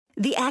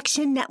The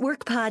Action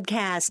Network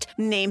Podcast,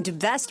 named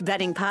Best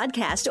Betting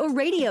Podcast or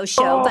Radio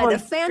Show by the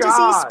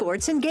Fantasy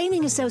Sports and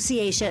Gaming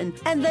Association,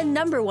 and the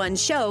 #1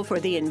 show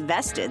for the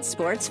invested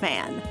sports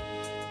fan.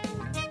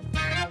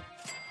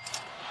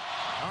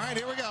 All right,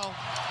 here we go.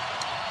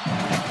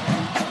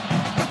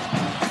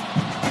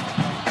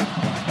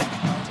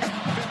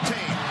 15,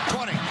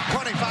 20,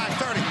 25,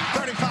 30,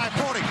 35,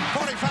 40,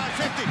 45,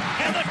 50.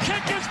 And the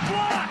kick is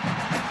blocked.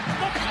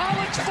 The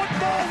college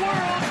football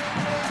world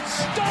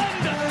stunned.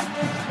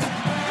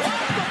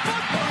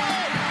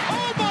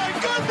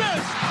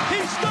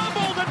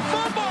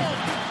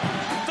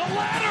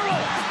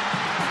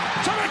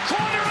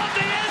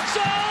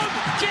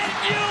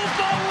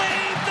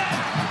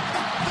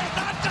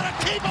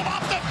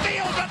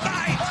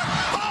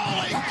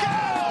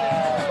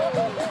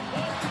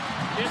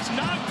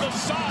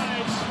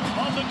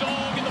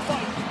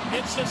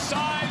 It's the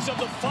size of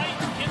the fight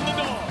in the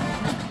dog.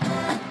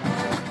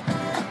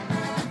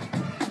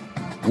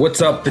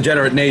 What's up,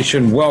 Degenerate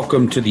Nation?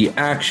 Welcome to the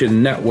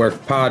Action Network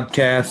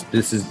Podcast.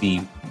 This is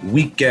the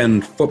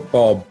weekend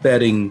football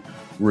betting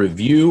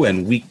review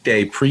and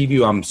weekday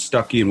preview. I'm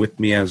Stuckey, and with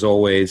me, as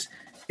always,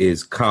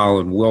 is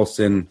Colin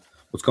Wilson.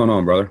 What's going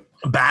on, brother?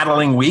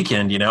 Battling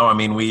weekend, you know. I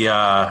mean, we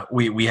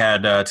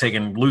had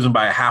taken losing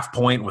by a half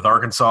point with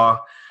Arkansas.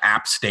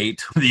 App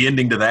State. The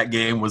ending to that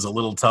game was a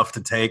little tough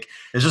to take.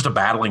 It's just a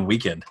battling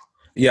weekend.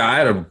 Yeah, I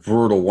had a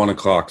brutal 1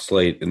 o'clock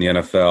slate in the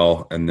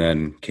NFL and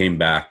then came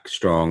back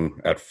strong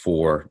at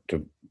 4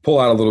 to pull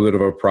out a little bit of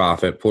a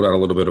profit, pulled out a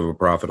little bit of a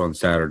profit on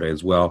Saturday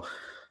as well.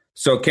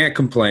 So can't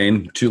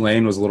complain.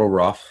 Tulane was a little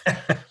rough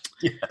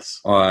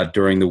yes.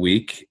 During the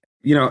week.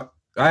 You know,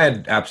 I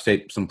had App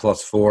State some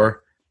 +4.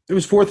 It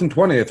was 4th and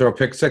 20. They throw a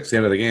pick 6 at the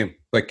end of the game.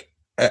 Like,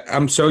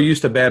 I'm so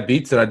used to bad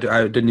beats that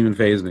I didn't even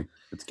faze me.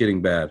 It's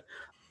getting bad.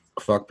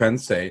 Fuck Penn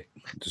State.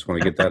 Just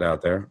want to get that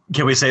out there.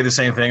 Can we say the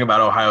same thing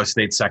about Ohio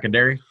State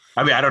secondary?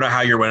 I mean, I don't know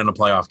how you're winning a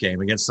playoff game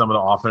against some of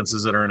the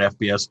offenses that are in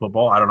FBS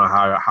football. I don't know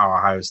how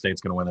Ohio State's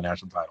going to win the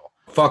national title.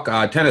 Fuck,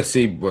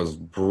 Tennessee was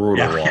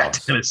brutal. Yeah,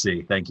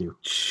 Tennessee. Thank you.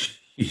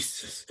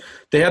 Jesus.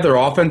 They had their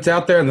offense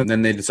out there, and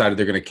then they decided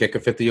they're going to kick a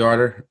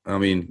 50-yarder. I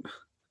mean.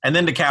 And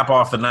then to cap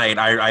off the night,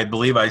 I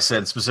believe I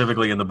said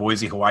specifically in the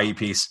Boise-Hawaii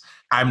piece,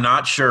 I'm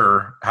not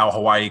sure how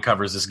Hawaii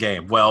covers this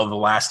game. Well, the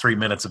last 3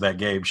 minutes of that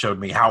game showed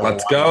me how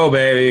Let's Hawaii go,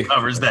 baby.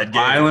 Covers that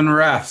game. Island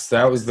refs.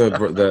 That was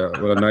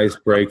what a nice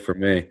break for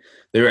me.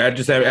 They were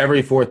just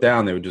every 4th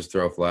down, they would just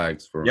throw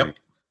flags for me. All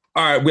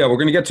right, we're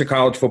going to get to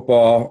college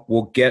football.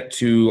 We'll get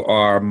to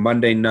our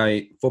Monday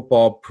night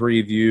football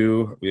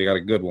preview. We got a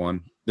good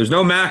one. There's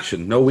no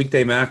action, no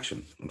weekday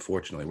action.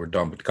 Unfortunately, we're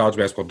done. But college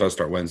basketball does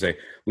start Wednesday.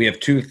 We have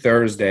 2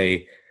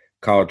 Thursday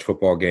college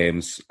football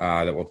games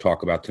that we'll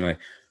talk about tonight.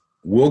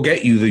 We'll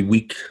get you the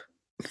Week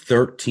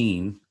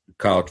 13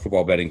 college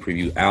football betting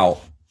preview out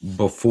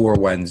before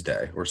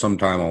Wednesday or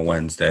sometime on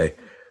Wednesday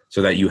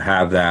so that you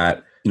have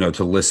that,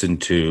 to listen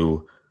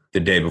to the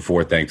day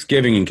before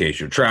Thanksgiving in case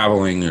you're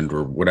traveling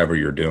or whatever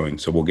you're doing.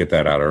 So we'll get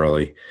that out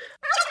early.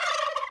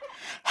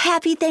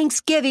 Happy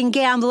Thanksgiving,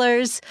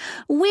 gamblers.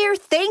 We're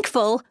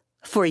thankful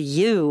for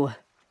you.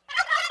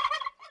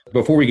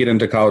 Before we get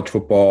into college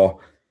football,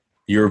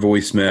 your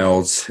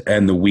voicemails,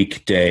 and the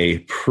weekday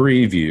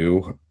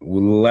preview,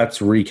 let's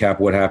recap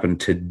what happened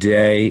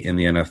today in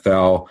the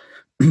NFL.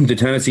 The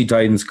Tennessee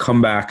Titans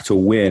come back to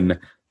win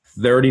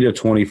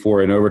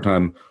 30-24 in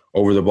overtime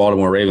over the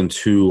Baltimore Ravens,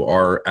 who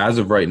are, as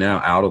of right now,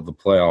 out of the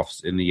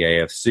playoffs in the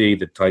AFC.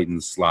 The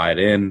Titans slide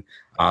in.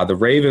 The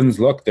Ravens,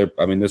 look,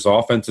 this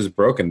offense is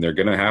broken. They're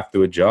going to have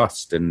to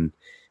adjust. And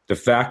the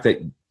fact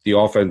that the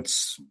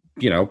offense,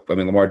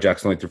 Lamar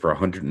Jackson only threw for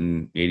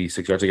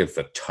 186 yards against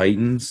the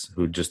Titans,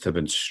 who just have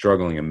been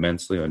struggling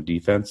immensely on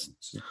defense.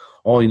 It's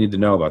all you need to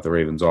know about the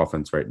Ravens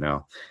offense right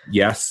now.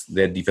 Yes,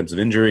 they had defensive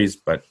injuries,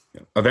 but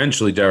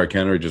eventually Derrick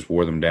Henry just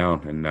wore them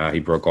down, and he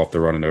broke off the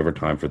run in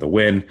overtime for the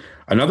win.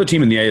 Another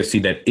team in the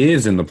AFC that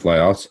is in the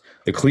playoffs,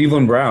 the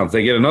Cleveland Browns.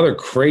 They get another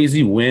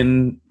crazy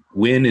win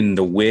in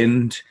the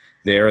wind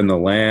there in the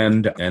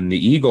land, and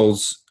the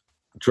Eagles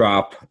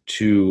drop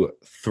to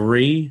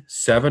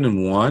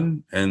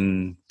 3-7-1,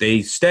 and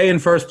they stay in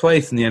first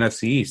place in the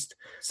NFC East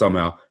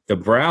somehow. The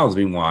Browns,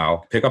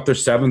 meanwhile, pick up their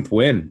 7th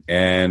win,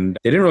 and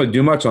they didn't really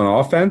do much on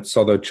offense,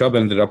 although Chubb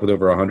ended up with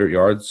over 100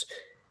 yards.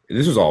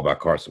 This was all about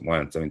Carson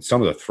Wentz.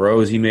 Some of the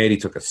throws he made, he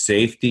took a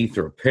safety,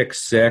 threw a pick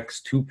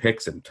 6, 2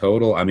 picks in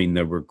total.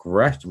 The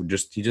regress,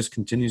 he just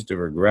continues to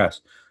regress.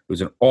 It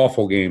was an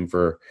awful game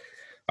for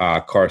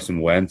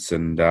Carson Wentz,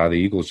 and the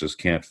Eagles just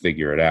can't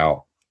figure it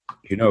out.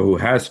 You know who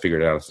has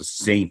figured it out is the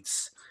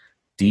Saints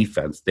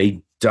defense.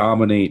 They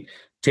dominate.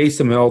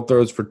 Taysom Hill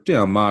throws for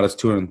modest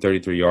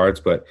 233 yards,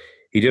 but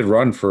he did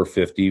run for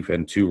 50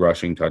 and 2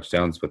 rushing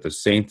touchdowns. But the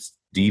Saints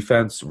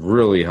defense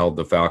really held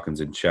the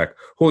Falcons in check.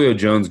 Julio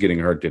Jones getting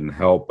hurt didn't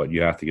help, but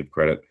you have to give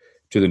credit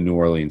to the New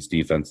Orleans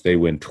defense. They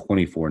win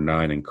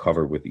 24-9 and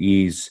cover with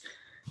ease.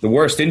 The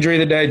worst injury of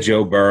the day,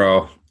 Joe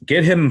Burrow.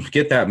 Get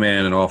that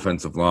man an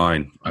offensive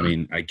line.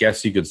 I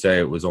guess you could say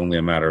it was only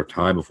a matter of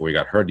time before he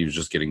got hurt. He was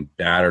just getting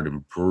battered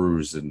and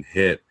bruised and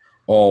hit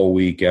all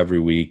week, every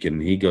week, and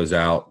he goes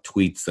out,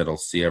 tweets that he'll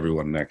see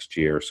everyone next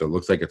year. So it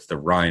looks like it's the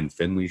Ryan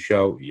Finley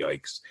show.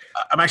 Yikes.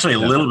 I'm actually a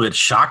little bit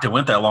shocked it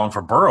went that long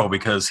for Burrow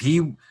because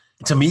he,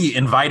 to me,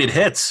 invited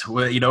hits.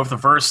 For the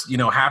first,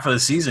 half of the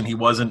season, he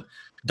wasn't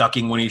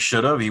ducking when he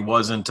should have. He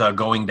wasn't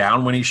going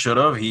down when he should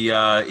have.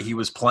 He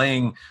was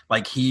playing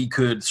like he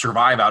could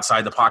survive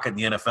outside the pocket in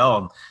the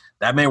NFL. And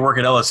that may work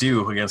at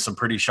LSU against some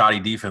pretty shoddy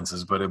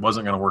defenses, but it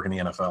wasn't going to work in the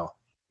NFL.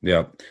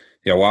 Yep.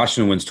 Yeah,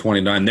 Washington wins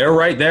 29. They're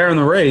right there in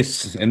the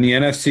race in the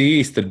NFC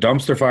East, the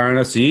dumpster fire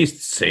NFC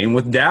East. Same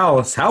with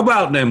Dallas. How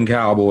about them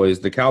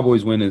Cowboys? The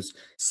Cowboys win as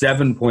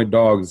 7-point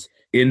dogs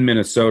in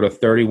Minnesota,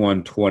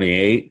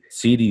 31-28.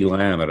 CeeDee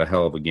Lamb had a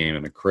hell of a game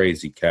and a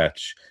crazy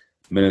catch.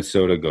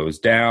 Minnesota goes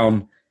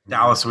down.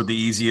 Dallas with the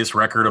easiest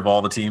record of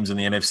all the teams in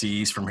the NFC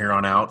East from here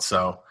on out,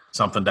 so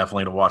something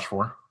definitely to watch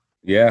for.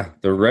 Yeah,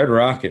 the Red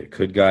Rocket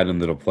could guide them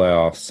to the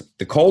playoffs.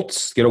 The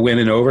Colts get a win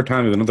in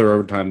overtime. We have another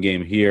overtime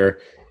game here.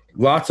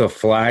 Lots of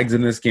flags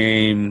in this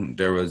game.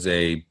 There was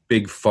a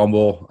big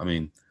fumble.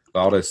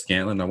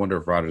 Valdez-Scantling. I wonder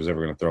if Rodgers is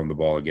ever going to throw him the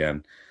ball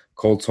again.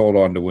 Colts hold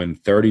on to win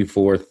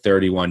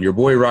 34-31. Your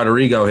boy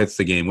Rodrigo hits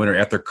the game winner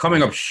after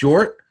coming up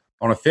short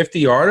on a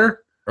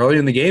 50-yarder early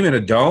in the game in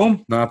a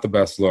dome. Not the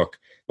best look,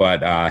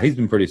 but he's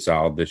been pretty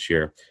solid this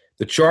year.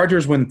 The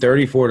Chargers win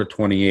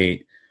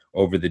 34-28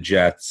 over the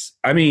Jets.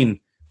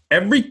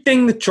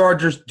 Everything the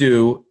Chargers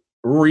do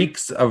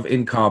reeks of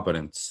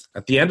incompetence.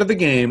 At the end of the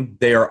game,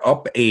 they are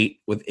up 8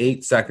 with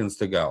 8 seconds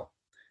to go.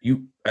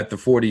 You at the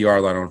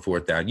 40-yard line on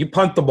 4th down. You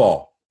punt the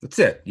ball. That's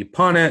it. You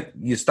punt it.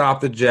 You stop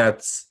the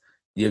Jets.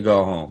 You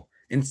go home.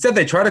 Instead,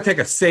 they try to take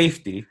a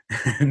safety,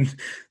 and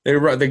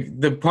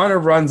the punter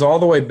runs all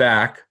the way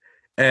back,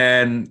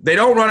 and they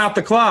don't run out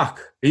the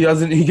clock. He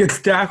gets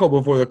tackled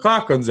before the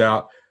clock runs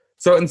out.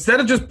 So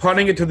instead of just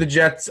punting it to the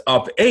Jets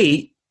up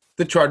 8,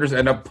 the Chargers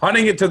end up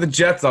punting it to the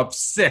Jets up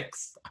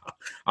 6.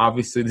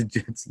 Obviously, the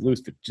Jets lose,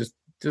 but just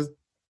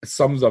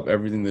sums up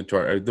everything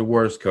the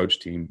worst coach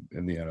team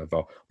in the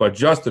NFL. But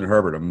Justin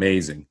Herbert,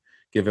 amazing.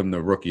 Give him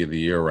the Rookie of the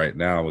Year right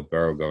now with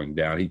Burrow going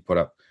down. He put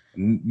up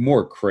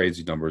more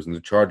crazy numbers, and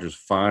the Chargers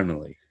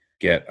finally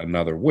get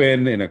another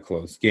win in a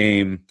close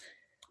game.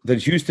 The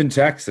Houston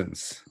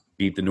Texans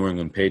beat the New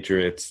England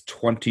Patriots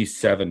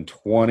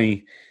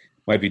 27-20.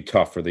 Might be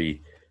tough for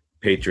the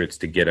Patriots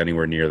to get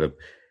anywhere near the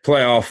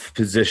playoff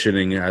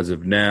positioning as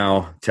of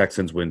now.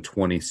 Texans win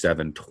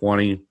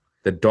 27-20.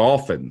 The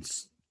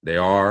Dolphins, they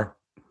are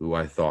who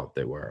I thought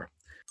they were.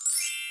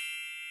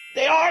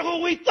 They are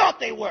who we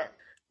thought they were.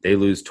 They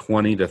lose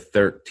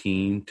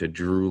 20-13 to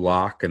Drew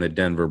Lock and the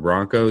Denver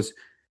Broncos.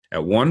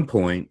 At one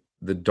point,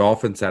 the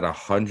Dolphins had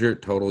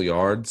 100 total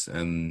yards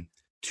and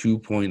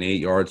 2.8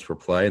 yards per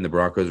play, and the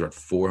Broncos are at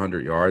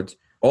 400 yards.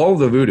 All of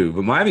the voodoo,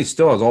 but Miami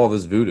still has all of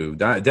this voodoo.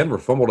 Denver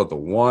fumbled at the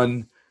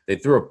 1. They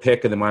threw a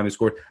pick and then Miami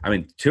scored.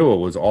 Tua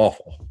was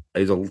awful.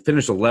 He's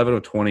finished 11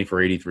 of 20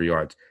 for 83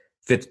 yards.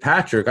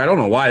 Fitzpatrick, I don't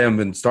know why I haven't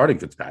been starting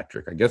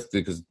Fitzpatrick. I guess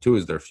because Tua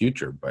is their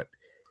future, but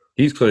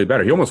he's clearly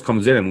better. He almost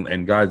comes in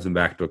and guides them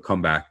back to a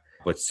comeback.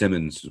 But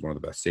Simmons is one of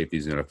the best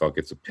safeties in the NFL,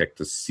 gets a pick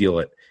to seal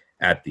it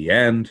at the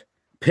end.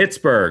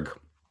 Pittsburgh,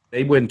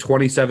 they win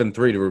 27-3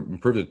 to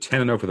improve to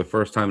 10-0 for the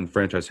first time in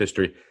franchise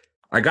history.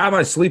 I got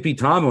my Sleepy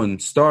Tomlin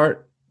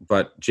start,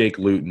 but Jake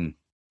Luton,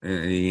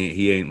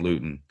 he ain't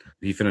Luton.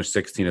 He finished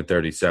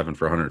 16-37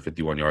 for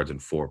 151 yards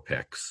and 4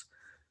 picks.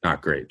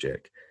 Not great,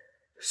 Jake.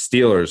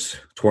 Steelers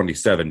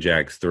 27,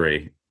 Jags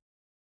 3.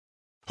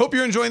 Hope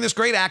you're enjoying this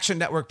great Action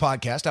Network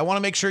podcast. I want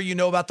to make sure you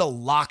know about the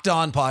Locked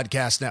On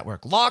Podcast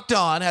Network. Locked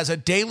On has a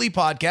daily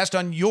podcast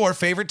on your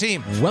favorite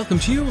team. Welcome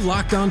to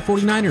Locked On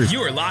 49ers. You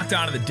are locked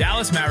on to the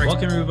Dallas Mavericks.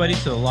 Welcome, everybody,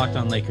 to the Locked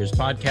On Lakers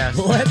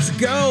podcast. Let's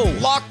go.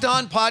 Locked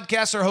On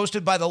podcasts are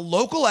hosted by the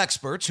local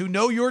experts who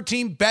know your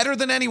team better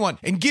than anyone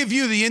and give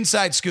you the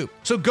inside scoop.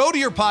 So go to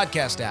your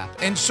podcast app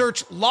and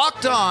search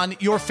Locked On,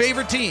 your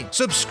favorite team.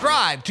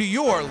 Subscribe to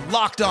your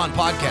Locked On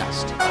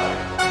podcast.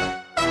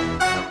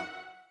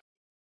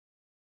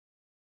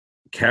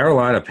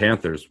 Carolina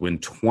Panthers win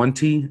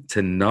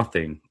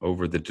 20-0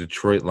 over the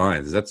Detroit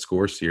Lions. Is that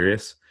score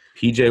serious?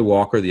 P.J.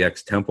 Walker, the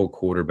ex-Temple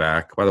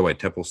quarterback. By the way,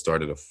 Temple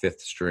started a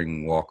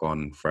 5th-string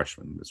walk-on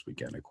freshman this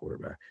weekend at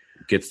quarterback.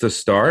 Gets the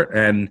start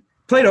and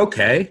played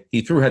okay.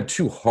 He had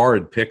 2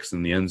 hard picks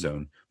in the end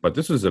zone. But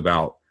this was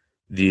about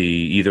however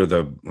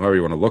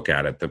you want to look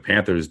at it, the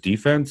Panthers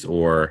defense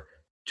or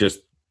just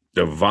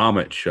the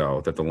vomit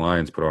show that the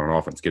Lions put on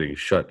offense, getting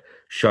shut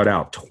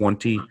out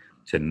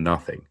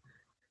 20-0.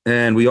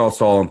 And we all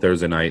saw on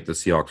Thursday night, the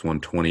Seahawks won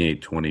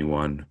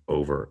 28-21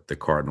 over the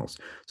Cardinals.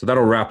 So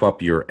that'll wrap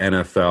up your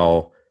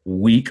NFL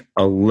Week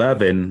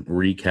 11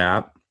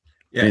 recap.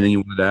 Yeah. Anything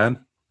you want to add?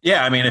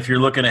 Yeah, if you're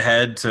looking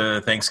ahead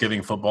to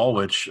Thanksgiving football,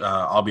 which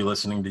I'll be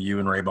listening to you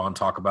and Raybon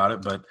talk about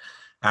it, but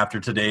after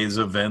today's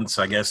events,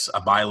 I guess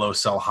a buy low,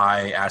 sell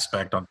high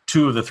aspect on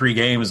 2 of the 3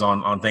 games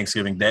on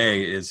Thanksgiving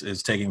Day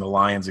is taking the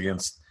Lions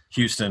against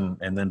Houston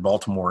and then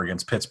Baltimore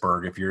against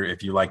Pittsburgh. If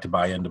you like to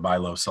buy into buy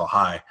low, sell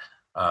high.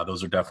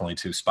 Those are definitely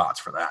 2 spots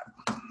for that.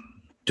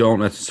 Don't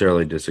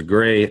necessarily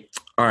disagree.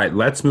 All right,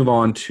 let's move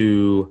on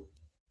to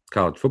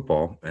college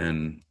football.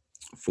 And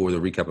for the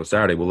recap of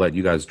Saturday, we'll let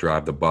you guys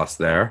drive the bus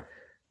there.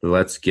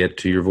 Let's get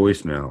to your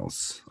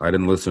voicemails. I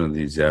didn't listen to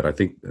these yet. I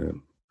think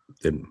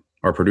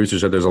our producer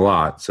said there's a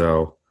lot.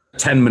 So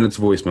 10 minutes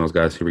of voicemails,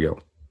 guys. Here we go.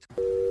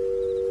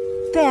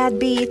 Bad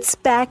beats,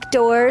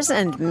 backdoors,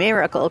 and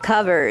miracle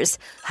covers.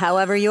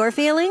 However you're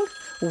feeling,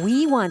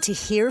 we want to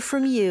hear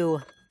from you.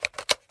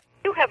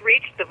 You have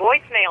reached the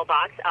voicemail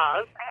box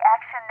of the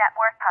Action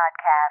Network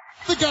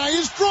Podcast. The guy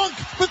is drunk,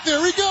 but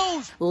there he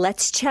goes.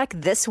 Let's check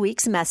this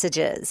week's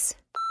messages.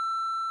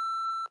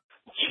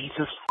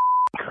 Jesus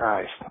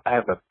Christ. I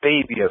have a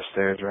baby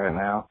upstairs right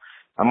now.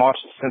 I'm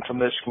watching Central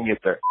Michigan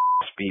get their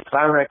ass beat.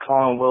 I read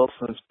Colin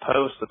Wilson's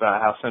post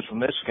about how Central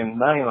Michigan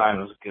money line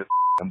was a good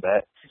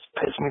bet. It's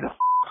pissed me the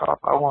off.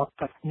 I want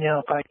to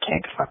kneel, but I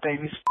can't because my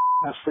baby's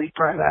asleep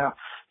right now.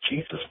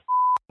 Jesus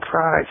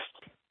Christ.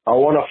 I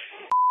want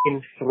to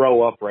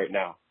throw up right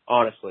now,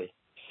 honestly.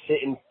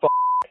 Sitting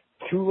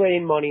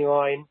Tulane money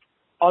line,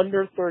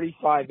 under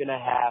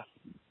 35.5,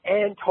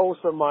 and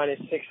Tulsa minus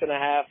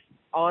 6.5.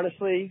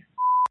 Honestly,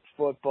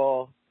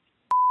 football,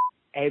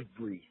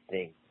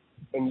 everything.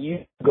 And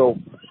you go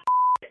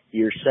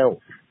yourself.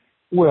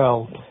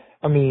 Well,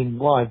 I mean,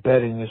 live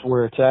betting is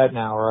where it's at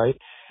now, right?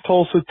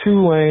 Tulsa,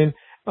 Tulane.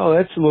 Oh,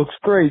 that looks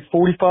great.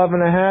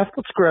 45.5.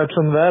 Let's grab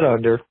some of that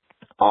under.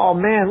 Oh,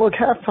 man, look,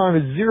 halftime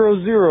is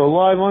 0-0.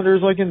 Live under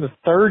is like in the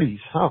 30s.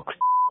 Oh,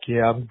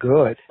 yeah, I'm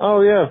good.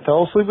 Oh, yeah,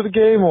 fell asleep with the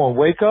game on.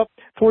 Wake up,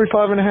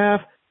 45.5.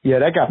 Yeah,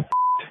 that got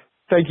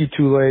Thank you,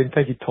 Tulane.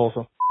 Thank you,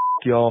 Tulsa.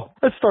 Y'all.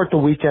 Let's start the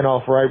weekend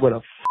off right with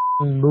a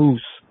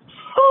moose.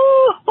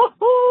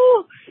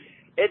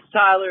 It's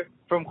Tyler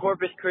from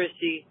Corpus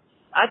Christi.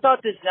 I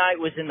thought this night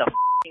was in the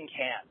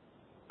can.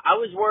 I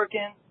was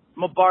working.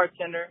 I'm a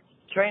bartender,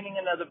 training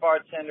another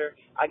bartender.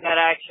 I got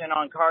action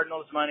on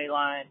Cardinals money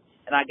line,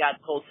 and I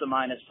got Tulsa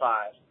minus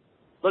 5.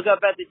 Look up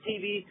at the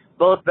TV.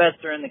 Both bets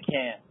are in the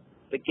can.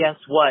 But guess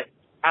what?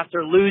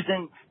 After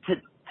losing to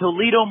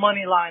Toledo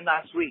money line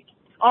last week,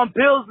 on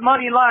Bill's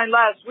money line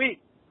last week,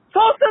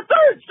 Tulsa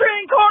third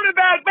string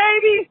quarterback,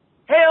 baby!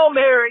 Hail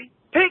Mary,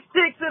 pick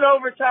 6 in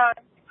overtime,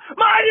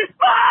 minus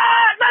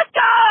 5! Let's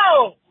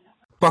go!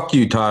 Fuck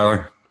you,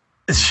 Tyler.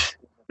 It's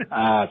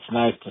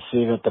nice to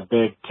see that the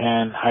Big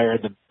Ten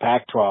hired the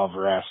Pac-12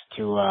 refs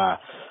to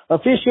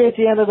officiate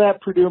the end of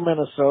that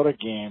Purdue-Minnesota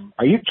game.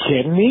 Are you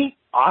kidding me?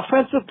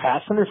 Offensive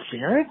pass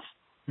interference?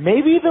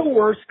 Maybe the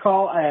worst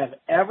call I have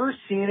ever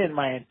seen in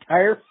my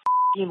entire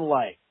f***ing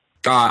life.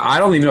 I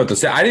don't even know what to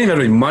say. I didn't even have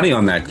any money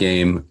on that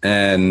game,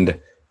 and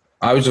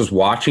I was just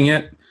watching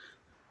it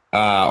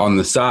on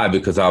the side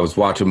because I was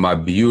watching my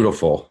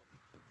beautiful,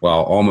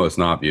 well, almost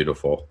not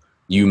beautiful,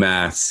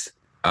 UMass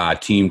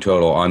team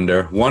total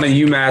under. Won a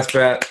UMass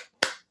bet.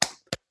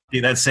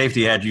 Dude, that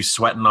safety had you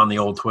sweating on the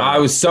old Twitter. I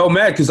was so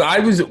mad because I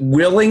was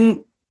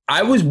willing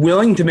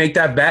to make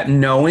that bet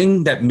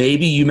knowing that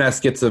maybe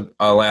UMass gets a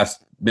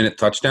last-minute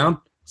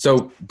touchdown.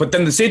 So, but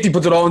then the safety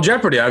puts it all in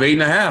jeopardy. I have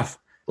 8.5.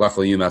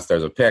 Luckily, UMass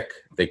there's a pick.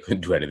 They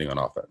couldn't do anything on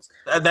offense.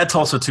 That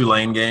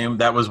Tulsa-Tulane game,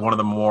 that was one of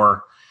the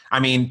more – I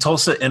mean,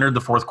 Tulsa entered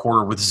the fourth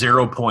quarter with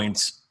 0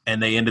 points,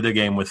 and they ended the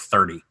game with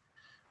 30.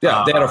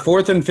 Yeah, they had a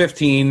 4th and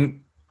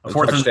 15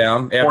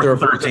 touchdown after a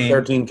 4th and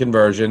 13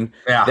 conversion.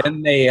 Yeah.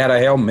 Then they had a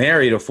Hail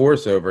Mary to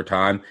force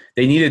overtime.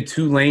 They needed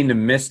Tulane to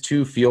miss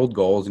 2 field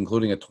goals,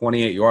 including a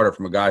 28-yarder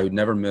from a guy who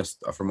never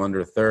missed from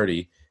under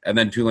 30. And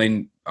then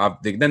Tulane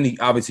then he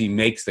obviously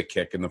makes the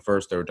kick in the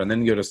first overtime.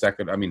 Then you go to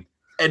second. I mean –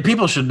 and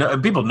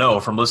people know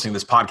from listening to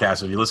this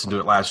podcast, if you listened to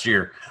it last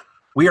year,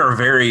 we are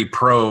very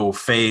pro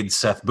fade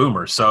Seth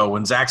Boomer. So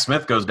when Zach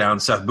Smith goes down,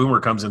 Seth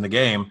Boomer comes in the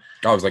game.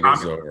 I was like,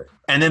 it's over.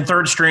 And then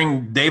third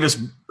string Davis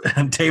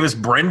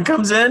Brin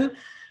comes in,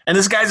 and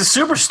this guy's a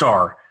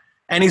superstar.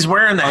 And he's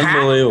wearing the hat.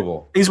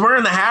 Unbelievable. He's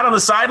wearing the hat on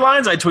the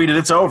sidelines. I tweeted,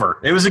 it's over.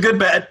 It was a good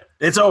bet.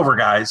 It's over,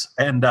 guys.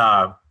 And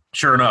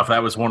sure enough,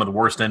 that was one of the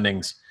worst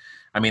endings.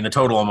 I mean, the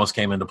total almost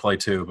came into play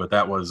too, but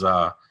that was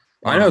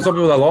I know some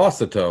people that lost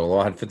the total.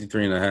 I had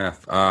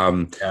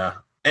 53.5. Yeah.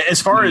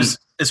 As far as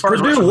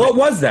Purdue, what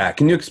was that?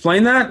 Can you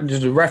explain that?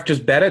 Just the ref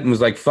just bet it and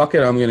was like, "Fuck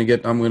it, I'm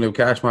gonna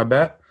cash my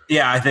bet."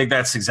 Yeah, I think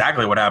that's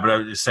exactly what happened. I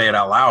would just say it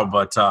out loud,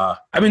 but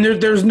I mean,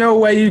 there's no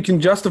way you can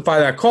justify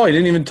that call. He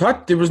didn't even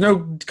touch. There was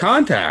no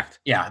contact.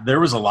 Yeah, there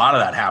was a lot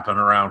of that happen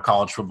around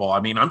college football. I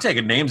mean, I'm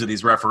taking names of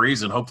these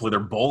referees, and hopefully they're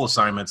bowl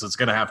assignments. It's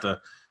going to have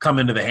to come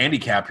into the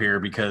handicap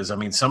here because I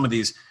mean, some of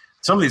these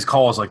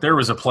calls, like there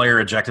was a player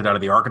ejected out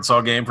of the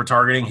Arkansas game for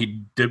targeting.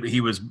 He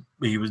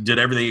did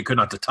everything he could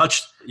not to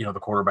touch, the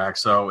quarterback.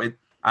 So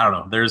I don't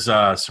know. There's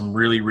some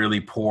really, really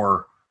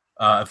poor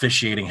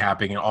officiating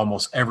happening in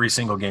almost every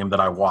single game that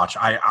I watch.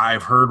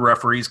 I've heard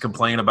referees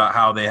complain about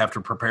how they have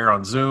to prepare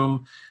on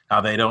Zoom,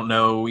 how they don't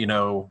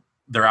know,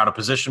 they're out of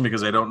position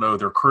because they don't know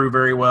their crew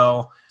very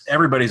well.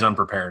 Everybody's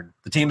unprepared.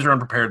 The teams are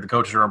unprepared. The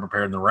coaches are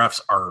unprepared. And the refs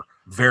are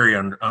very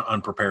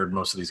unprepared in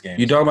most of these games.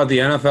 You talking about the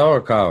NFL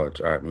or college?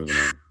 All right, moving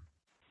on.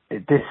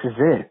 This is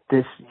it.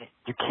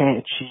 You can't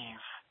achieve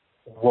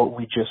what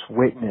we just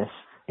witnessed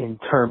in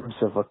terms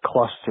of a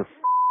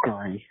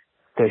clusterfuckery.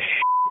 The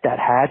that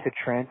had to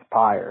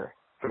transpire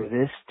for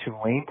this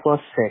Tulane +6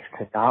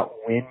 to not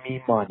win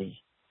me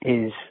money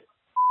is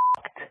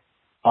fucked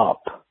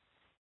up.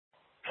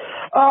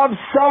 I'm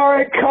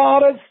sorry,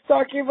 called it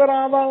Stucky, but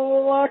I'm a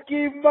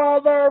lucky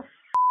mother.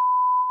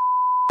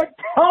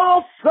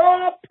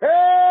 Tulsa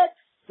Pick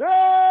 6!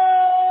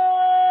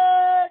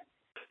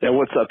 Yeah,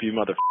 what's up, you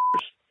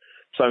motherfuckers?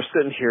 So I was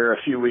sitting here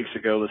a few weeks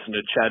ago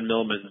listening to Chad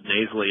Millman's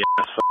nasally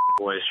ass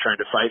voice trying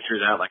to fight through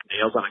that like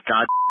nails on a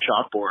goddamn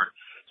chalkboard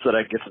so that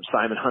I could get some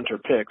Simon Hunter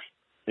picks.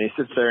 And he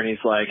sits there and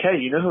he's like, hey,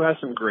 you know who has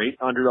some great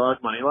underdog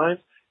money lines?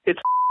 It's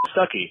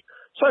Stucky.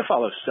 So I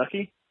follow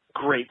Stucky.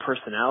 Great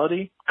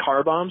personality.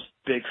 Car bombs.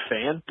 Big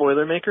fan.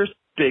 Boilermakers.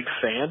 Big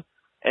fan.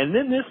 And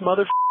then this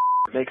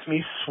motherfucker makes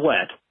me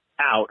sweat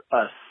out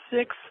a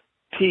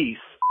 6-piece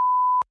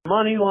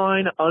money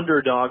line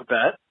underdog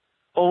bet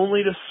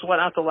only to sweat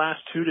out the last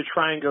two to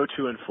try and go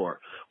 2-4.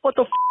 What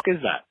the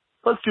is that?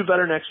 Let's do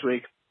better next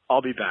week.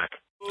 I'll be back.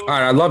 All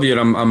right, I love you,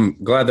 and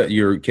I'm glad that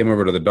you came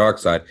over to the dark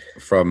side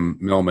from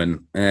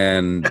Millman.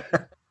 And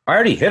I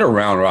already hit a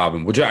round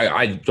robin, which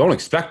I don't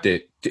expect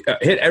it.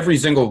 Hit every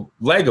single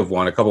leg of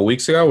one a couple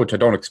weeks ago, which I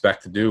don't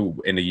expect to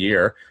do in a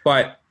year.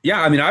 But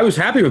yeah, I mean, I was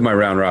happy with my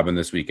round robin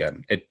this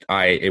weekend.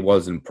 It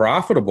wasn't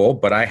profitable,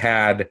 but I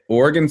had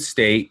Oregon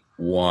State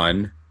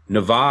 1,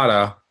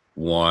 Nevada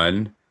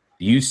 1,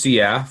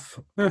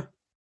 UCF.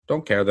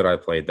 Don't care that I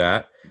played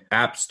that.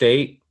 App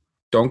State.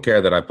 Don't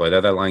care that I played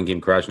that. That line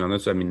came crashing on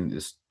this. I mean,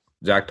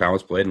 Zach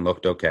Thomas played and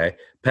looked okay.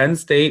 Penn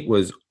State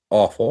was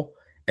awful.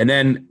 And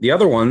then the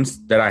other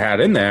ones that I had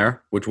in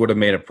there, which would have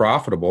made it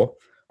profitable,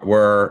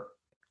 were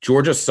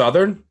Georgia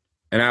Southern,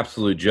 an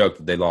absolute joke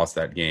that they lost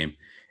that game.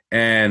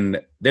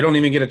 And they don't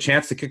even get a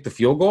chance to kick the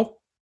field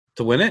goal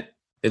to win it.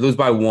 They lose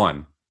by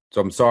 1.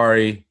 So I'm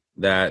sorry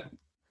that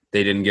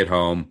they didn't get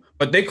home.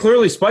 But they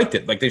clearly spiked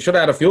it. Like, they should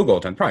have had a field goal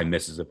attempt. Probably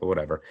misses it, but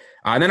whatever.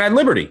 And then I had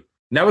Liberty.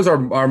 And that was our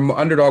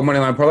underdog money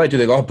line parlay, too.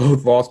 They all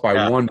both lost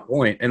by 1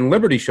 point. And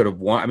Liberty should have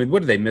won. I mean, what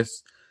did they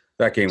miss?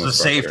 That game was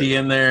safety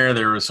in there.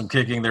 There was some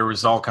kicking. There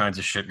was all kinds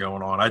of shit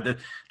going on.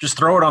 Just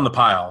throw it on the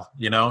pile,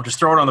 Just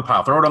throw it on the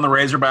pile. Throw it on the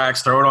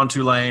Razorbacks. Throw it on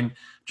Tulane.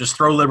 Just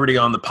throw Liberty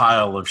on the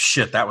pile of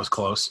shit. That was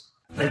close.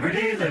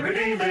 Liberty,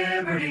 liberty,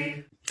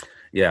 liberty.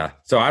 Yeah.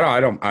 So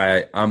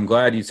I'm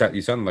glad you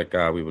sound like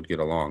we would get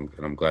along,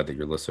 and I'm glad that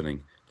you're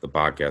listening to the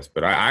podcast.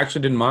 But I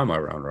actually didn't mind my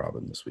round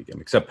robin this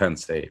weekend, except Penn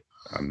State.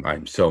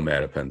 I'm so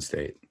mad at Penn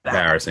State.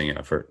 Embarrassing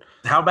effort.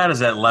 How bad is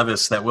that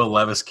Will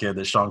Levis kid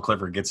that Sean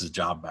Clifford gets his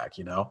job back,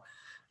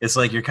 It's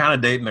like you're kind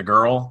of dating a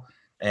girl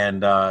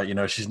and,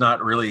 she's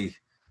not really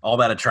all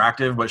that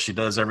attractive, but she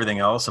does everything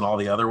else in all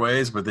the other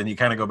ways. But then you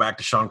kind of go back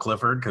to Sean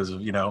Clifford because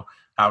of,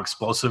 how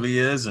explosive he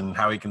is and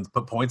how he can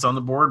put points on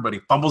the board, but he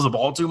fumbles the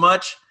ball too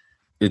much.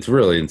 It's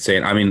really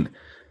insane. I mean,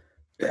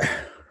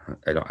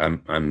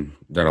 I'm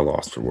at a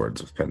loss for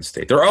words with Penn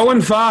State. They're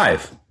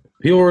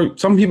 0-5.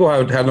 Some people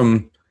had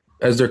them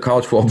as their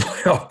college football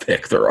playoff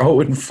pick. They're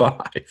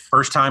 0-5.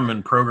 First time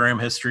in program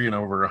history in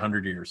over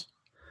 100 years.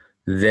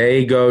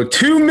 They go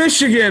to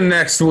Michigan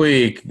next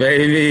week,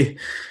 baby.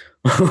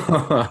 Who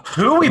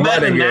are we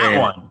betting in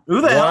that one? Who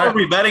the hell are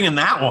we betting in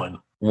that one?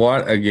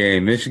 What a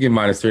game. Michigan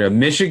 -3.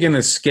 Michigan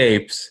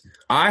escapes.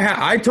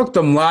 I took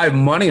them live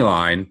money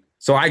line,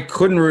 so I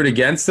couldn't root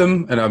against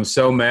them, and I'm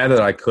so mad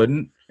that I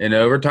couldn't in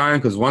overtime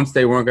because once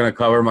they weren't going to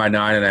cover my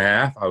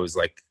 9.5, I was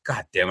like,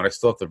 God damn it, I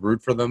still have to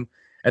root for them.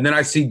 And then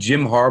I see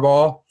Jim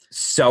Harbaugh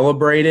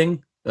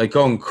celebrating, like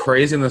going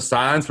crazy in the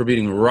sidelines for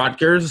beating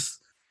Rutgers.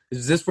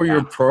 Is this where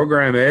your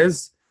program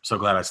is? So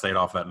glad I stayed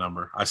off that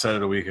number. I said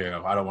it a week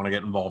ago. I don't want to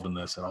get involved in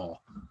this at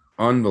all.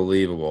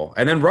 Unbelievable.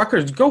 And then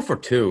Rutgers, go for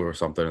 2 or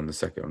something in the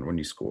second one when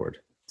you scored.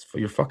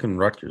 You're fucking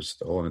Rutgers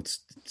still, and it's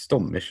still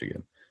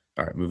Michigan.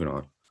 All right, moving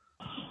on.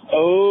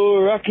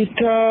 Oh, Rocky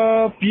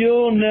Top,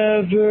 you'll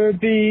never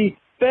be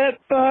bet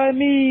by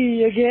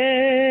me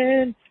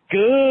again.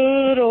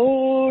 Good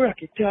old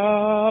Rocky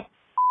Top.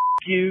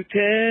 F you,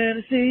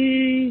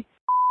 Tennessee.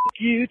 F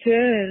you,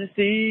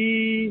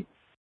 Tennessee.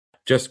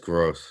 Just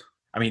gross.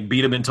 I mean,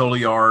 beat them in total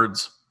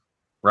yards,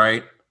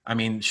 right? I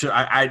mean,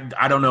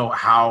 I don't know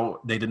how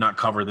they did not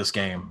cover this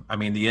game. I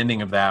mean, the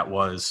ending of that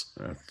was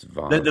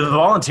the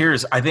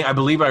Volunteers. I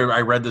believe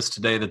I read this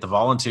today that the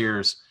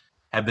Volunteers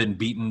have been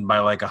beaten by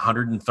like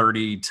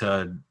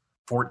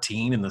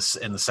 130-14 in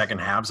the second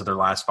halves of their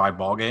last 5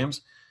 ball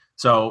games.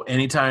 So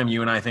anytime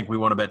you and I think we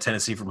want to bet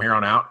Tennessee from here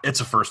on out,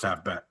 it's a first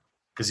half bet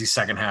because these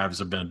second halves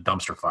have been a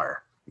dumpster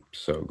fire.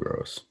 So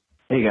gross.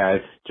 Hey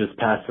guys, just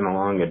passing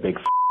along a big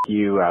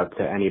you out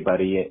to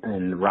anybody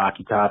in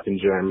Rocky Top and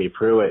Jeremy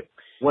Pruitt.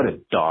 What a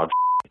dog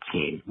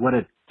team. What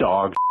a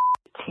dog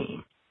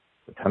team.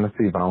 The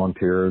Tennessee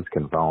Volunteers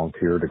can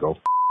volunteer to go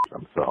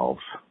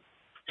themselves.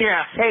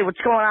 Yeah, hey,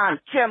 what's going on?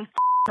 Jim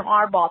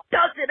Harbaugh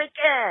does it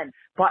again.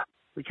 But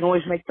we can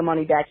always make the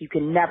money back. You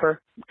can never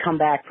come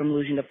back from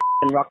losing to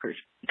Rutgers.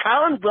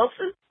 Colin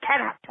Wilson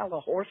cannot tell a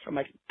horse from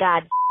a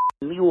god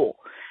mule.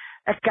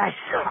 That guy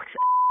sucks.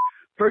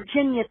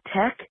 Virginia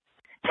Tech,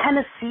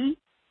 Tennessee.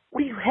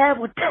 What do you have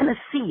with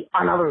Tennessee?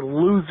 Another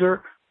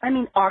loser. I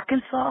mean,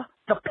 Arkansas,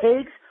 the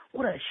Pigs.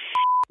 What a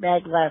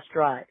bag last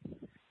drive.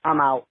 I'm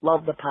out.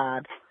 Love the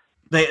pod.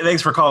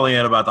 Thanks for calling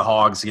in about the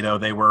Hogs. You know,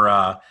 they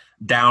were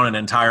down an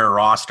entire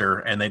roster,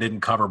 and they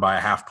didn't cover by a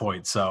half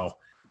point. So,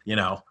 you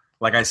know,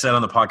 like I said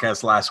on the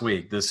podcast last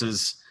week, this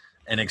is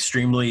an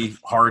extremely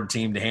hard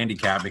team to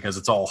handicap because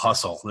it's all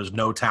hustle. There's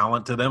no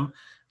talent to them.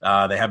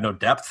 They have no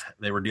depth.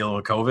 They were dealing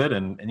with COVID,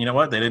 and you know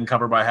what? They didn't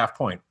cover by a half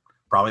point.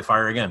 Probably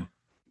fire again.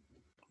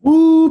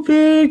 Woo,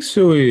 Big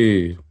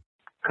Sweet.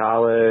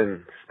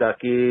 Colin,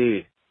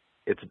 Stucky,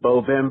 it's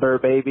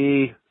Bovember,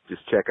 baby.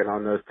 Just checking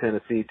on those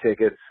Tennessee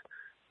tickets.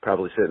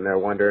 Probably sitting there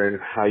wondering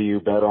how you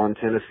bet on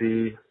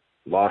Tennessee,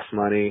 lost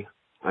money.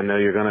 I know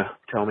you're going to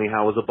tell me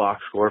how was a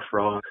box score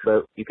fraud,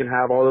 but you can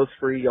have all those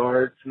free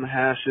yards and the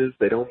hashes.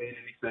 They don't mean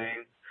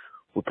anything.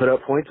 We put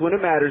up points when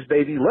it matters,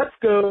 baby. Let's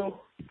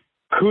go.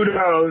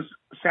 Kudos,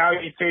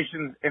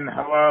 salutations, and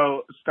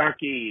hello,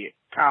 Stucky,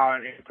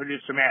 Colin, and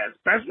producer Matt,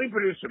 especially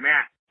producer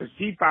Matt, because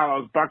he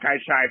follows Buckeye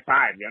Shy 5.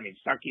 I mean,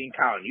 Stucky and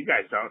Colin, you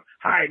guys don't.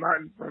 Hi,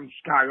 Martin from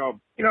Chicago.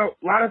 You know,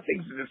 a lot of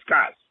things to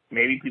discuss.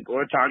 Maybe people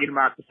are talking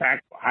about the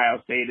fact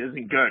Ohio State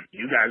isn't good.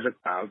 You guys are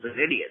clowns and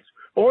idiots.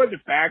 Or the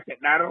fact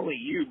that not only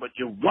you, but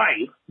your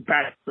wife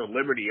bet the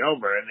Liberty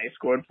over and they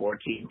scored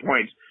 14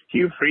 points.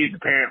 Hugh Freeze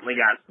apparently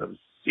got some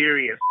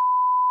serious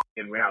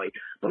in rally.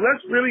 But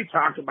let's really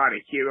talk about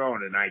a hero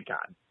and an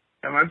icon.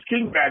 And let's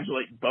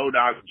congratulate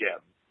Bodog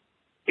Jim.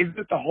 Is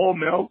it the whole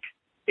milk?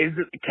 Is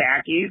it the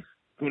khakis?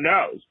 Who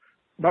knows?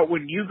 But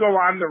when you go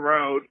on the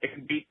road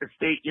and beat the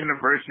State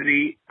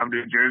University of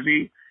New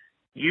Jersey,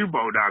 you,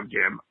 Bodog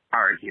Jim,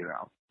 are a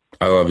hero.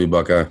 I love you,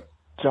 Buckeye.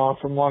 John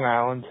from Long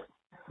Island.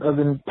 I've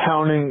been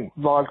pounding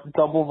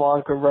double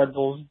vodka Red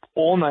Bulls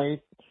all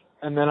night,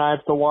 and then I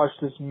have to watch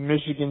this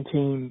Michigan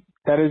team.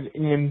 That is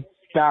an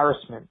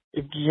embarrassment.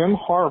 If Jim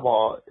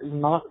Harbaugh is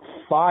not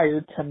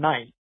fired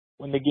tonight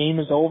when the game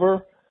is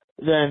over,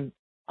 then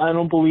I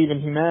don't believe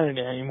in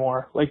humanity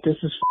anymore. Like, this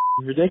is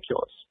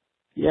ridiculous.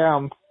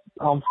 Yeah,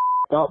 I'm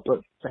up,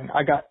 but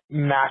I got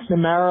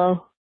McNamara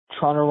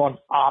trying to run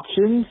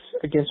options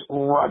against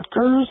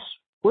Rutgers.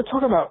 We're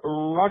talking about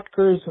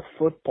Rutgers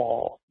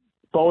football.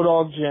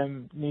 Bodog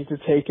Jim needs to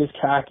take his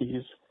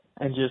khakis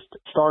and just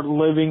start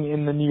living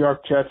in the New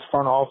York Jets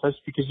front office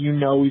because you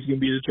know he's going to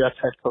be the Jets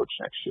head coach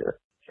next year.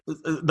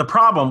 The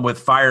problem with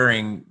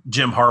firing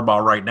Jim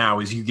Harbaugh right now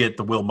is you get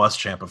the Will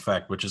Muschamp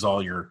effect, which is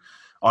all your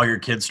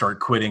kids start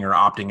quitting or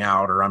opting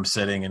out or I'm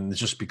sitting, and it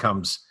just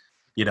becomes,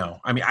 you know,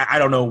 I mean, I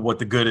don't know what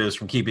the good is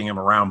from keeping him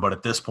around, but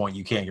at this point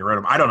you can't get rid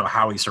of him. I don't know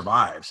how he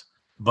survives,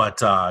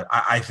 but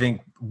I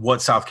think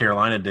what South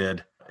Carolina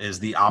did is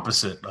the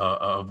opposite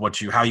of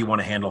how you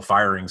want to handle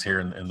firings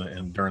here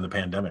during the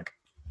pandemic.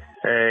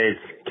 Hey, it's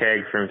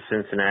Keg from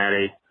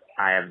Cincinnati.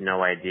 I have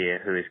no idea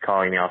who is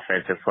calling the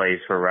offensive plays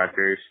for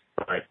Rutgers,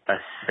 but a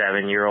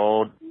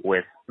 7-year-old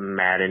with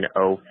Madden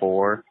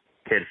 04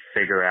 could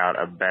figure out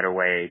a better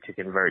way to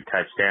convert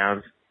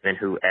touchdowns than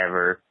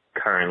whoever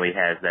currently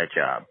has that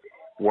job.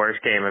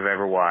 Worst game I've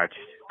ever watched.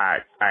 I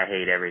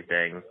hate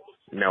everything.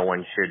 No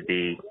one should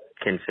be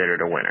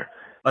considered a winner.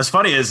 What's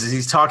funny is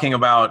he's talking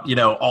about, you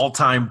know,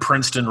 all-time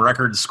Princeton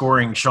record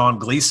scoring Sean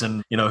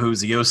Gleason, you know, who's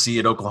the OC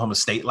at Oklahoma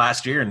State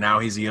last year, and now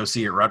he's the OC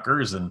at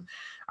Rutgers. And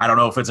I don't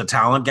know if it's a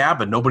talent gap,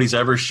 but nobody's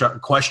ever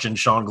questioned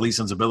Sean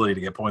Gleason's ability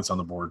to get points on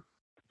the board.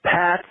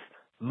 Pat's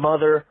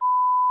mother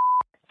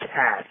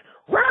cat.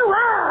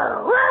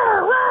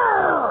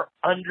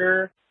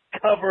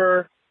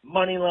 Undercover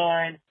money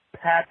line.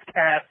 Pat's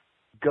Cats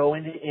go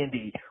into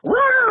Indy.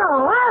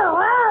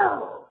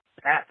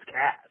 Pat's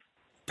Cats.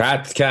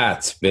 Pat's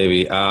Cats,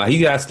 baby.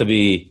 He has to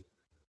be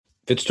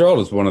 – Fitzgerald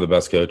is one of the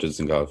best coaches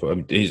in college football. I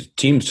mean, his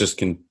teams just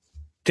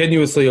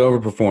continuously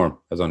overperform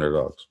as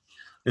underdogs.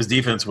 His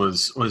defense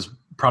was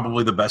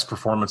probably the best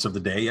performance of the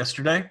day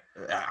yesterday.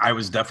 I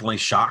was definitely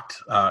shocked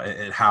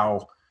at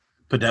how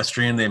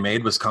pedestrian they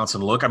made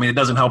Wisconsin look. I mean, it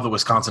doesn't help that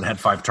Wisconsin had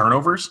 5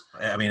 turnovers.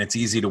 I mean, it's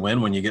easy to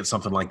win when you get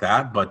something like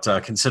that. But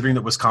considering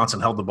that Wisconsin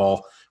held the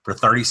ball for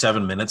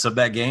 37 minutes of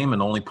that game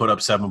and only put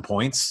up 7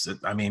 points,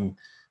 I mean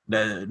 –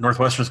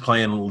 Northwestern's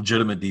playing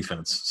legitimate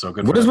defense. So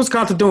good. What is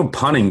Wisconsin doing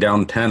punting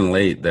down 10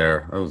 late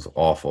there? That was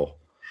awful.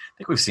 I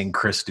think we've seen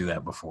Chris do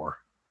that before.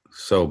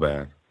 So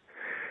bad.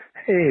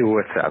 Hey,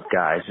 what's up,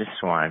 guys? Just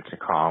wanted to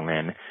call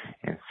in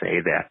and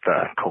say that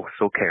the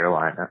Coastal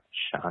Carolina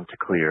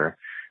Chanticleer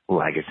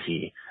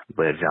legacy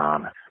lives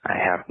on. I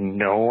have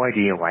no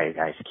idea why you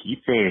guys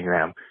keep fading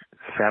them.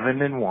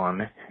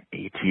 7-1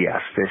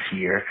 ATS this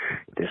year.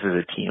 This is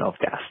a team of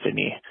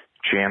destiny.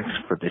 Chance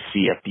for the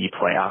CFB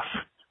playoff.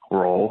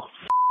 Roll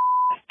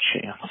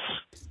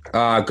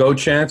Chance. Go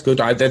Chance. Go.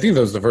 I think that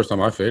was the first time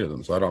I faded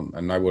them, so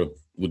I would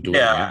do it.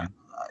 Yeah,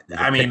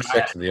 I mean, 6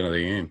 at the end of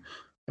the game.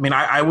 I mean,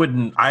 I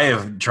wouldn't. I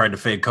have tried to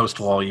fade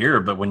Coastal all year,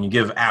 but when you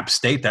give App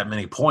State that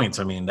many points,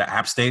 I mean, the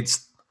App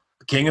State's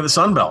the king of the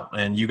Sun Belt,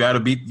 and you got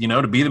to beat. You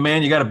know, to be the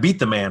man, you got to beat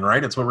the man,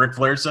 right? That's what Ric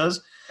Flair says,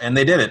 and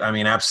they did it. I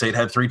mean, App State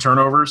had 3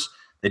 turnovers.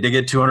 They did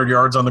get 200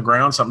 yards on the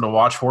ground, something to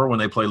watch for when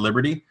they play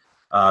Liberty.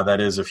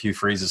 That is, if Hugh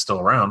Freeze is still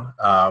around.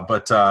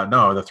 But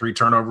no, the 3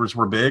 turnovers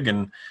were big,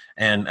 and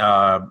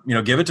you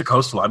know, give it to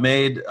Coastal. I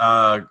made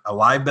a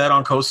live bet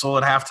on Coastal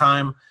at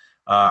halftime.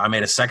 I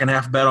made a second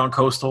half bet on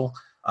Coastal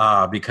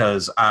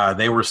because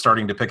they were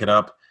starting to pick it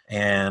up.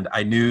 And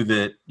I knew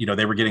that,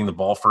 they were getting the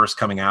ball first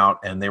coming out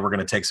and they were going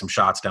to take some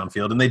shots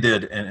downfield. And they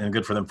did. And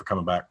good for them for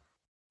coming back.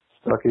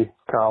 Stucky,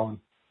 Colin,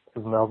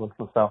 this is Melvin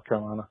from South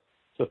Carolina.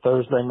 So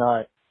Thursday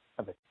night, I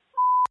have a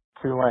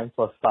Tulane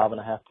plus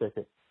 5.5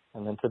 ticket.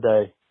 And then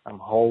today, I'm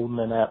holding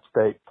an App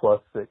State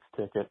plus 6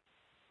 ticket.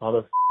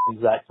 Mother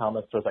Zach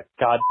Thomas throws a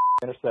god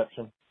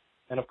interception.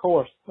 And of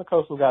course, the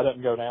Coastal guy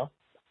doesn't go down.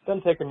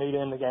 Doesn't take a knee to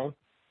end the game.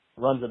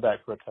 Runs it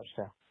back for a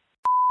touchdown.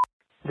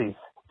 Please,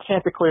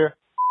 Chanticleer.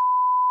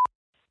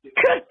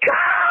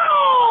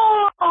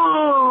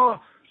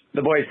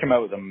 The boys come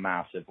out with a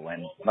massive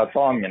win. That's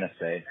all I'm going to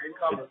say.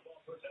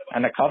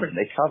 And they covered.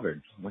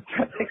 With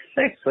that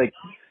 6-6. Like,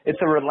 it's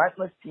a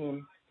relentless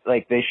team.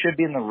 Like, they should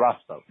be in the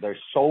rust, though. They're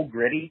so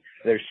gritty.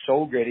 They're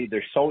so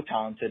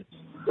talented.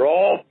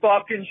 Roll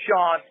fucking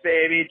shots,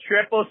 baby.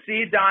 Triple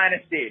C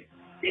Dynasty.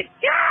 Just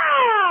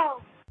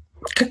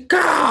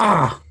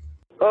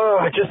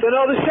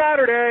another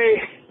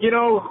Saturday.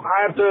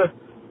 I have to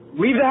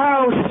leave the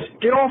house,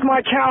 get off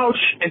my couch,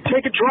 and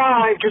take a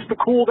drive just to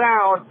cool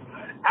down.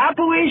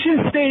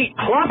 Appalachian State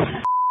plus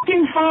 5.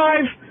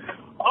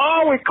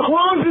 Oh, it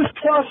closes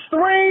plus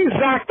 3.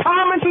 Zach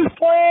Thomas is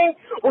playing.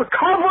 We're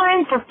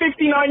covering for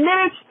 59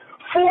 minutes.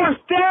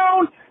 4th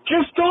down.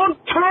 Just don't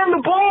turn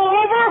the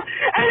ball over.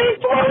 And he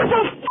throws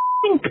a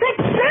pick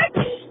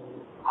 6.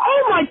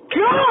 Oh, my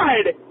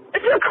God.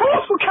 If you're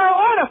Coastal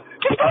Carolina,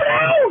 just go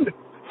down.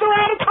 They're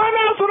out of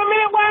timeouts with a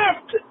minute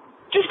left.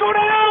 Just go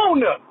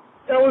down.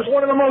 That was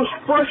one of the most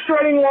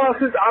frustrating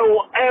losses I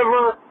will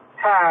ever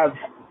have.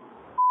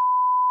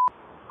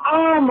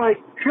 Oh, my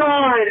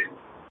God.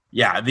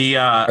 Yeah,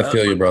 I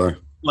feel you, brother.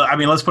 I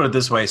mean, let's put it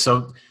this way.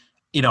 So,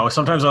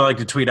 sometimes I like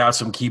to tweet out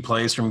some key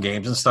plays from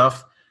games and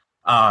stuff.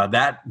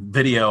 That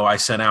video I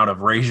sent out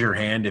of raise your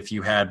hand if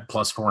you had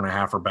plus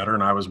 4.5 or better,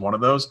 and I was one of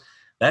those.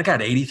 That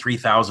got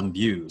 83,000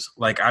 views.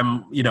 Like,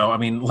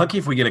 lucky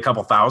if we get a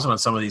couple thousand on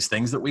some of these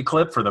things that we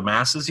clip for the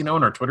masses, in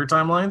our Twitter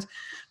timelines.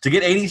 To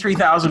get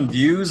 83,000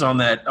 views on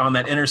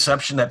that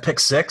interception, that pick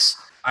 6,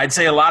 I'd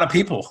say a lot of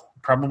people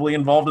probably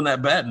involved in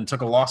that bet and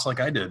took a loss like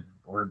I did,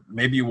 or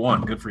maybe you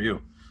won. Good for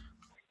you.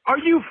 Are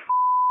you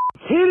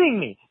kidding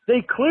me?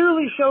 They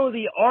clearly show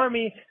the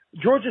Army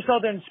Georgia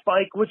Southern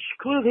spike, which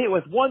clearly hit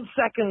with 1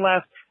 second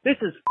left. This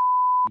is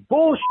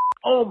bullshit.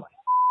 Oh my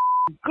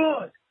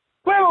God.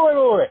 Wait.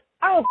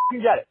 I don't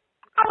get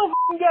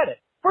it.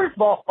 First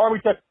of all, Army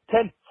took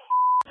 10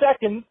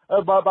 seconds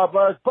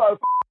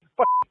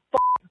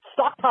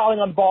stockpiling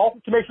on ball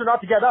to make sure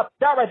not to get up.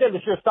 That right there, they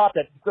should have stopped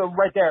it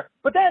right there.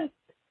 But then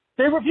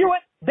they review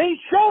it. They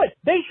show it.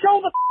 They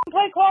show the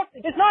play clock.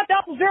 It's not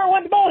down to 0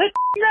 when the ball hits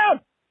the ground.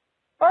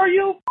 Are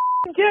you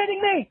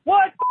kidding me?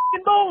 What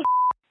bullshit?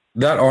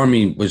 That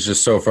Army was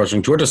just so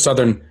frustrating. Georgia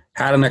Southern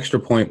had an extra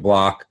point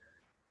block.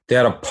 They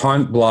had a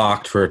punt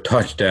blocked for a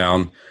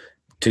touchdown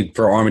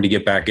for Army to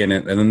get back in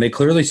it, and then they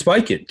clearly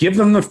spike it. Give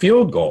them the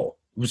field goal.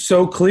 It was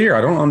so clear.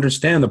 I don't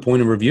understand the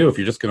point of review if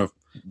you're just going to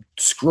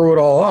screw it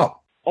all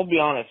up. I'll be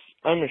honest.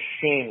 I'm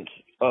ashamed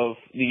of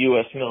the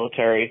U.S.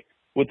 military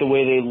with the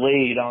way they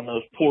laid on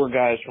those poor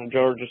guys from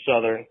Georgia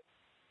Southern.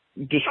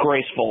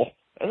 Disgraceful.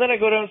 And then I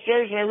go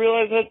downstairs and I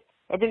realize that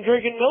I've been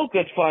drinking milk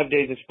that's 5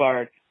 days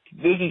expired.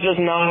 This has just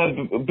not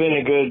been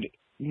a good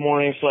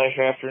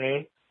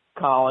morning/afternoon.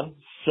 Colin,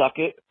 suck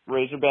it.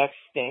 Razorbacks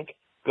stink.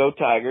 Go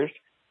Tigers.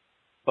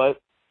 But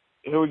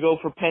here we go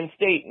for Penn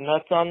State.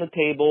 Nuts on the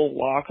table.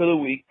 Lock of the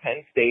week,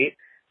 Penn State.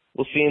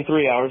 We'll see in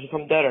 3 hours if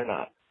I'm dead or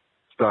not.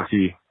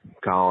 Stucky,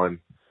 Colin,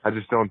 I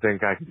just don't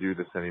think I can do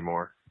this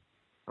anymore.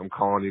 I'm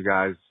calling you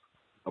guys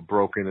a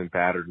broken and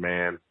battered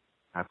man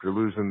after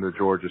losing the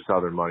Georgia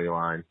Southern money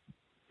line,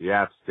 the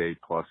App State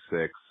plus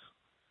 6,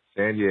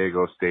 San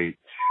Diego State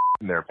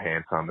shitting their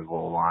pants on the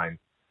goal line,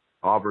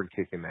 Auburn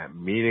kicking that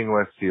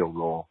meaningless field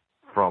goal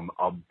from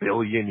 1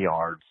 billion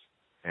yards,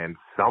 and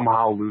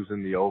somehow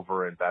losing the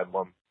over in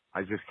Bedlam.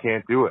 I just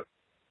can't do it.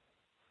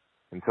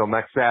 Until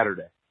next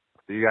Saturday.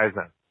 See you guys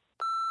then.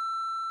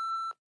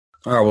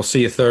 All right, we'll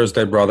see you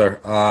Thursday,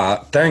 brother.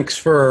 Thanks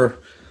for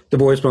the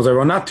voicemails,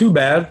 everyone. Not too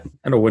bad.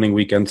 And a winning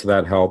weekend, so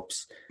that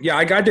helps. Yeah,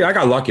 I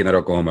got lucky in that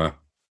Oklahoma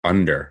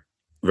under.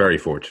 Very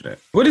fortunate.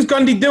 What is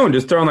Gundy doing?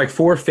 Just throwing like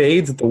 4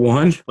 fades at the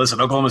one?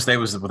 Listen, Oklahoma State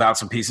was without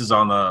some pieces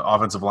on the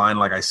offensive line.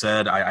 Like I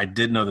said, I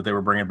did know that they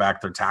were bringing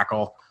back their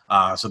tackle.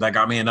 So that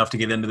got me enough to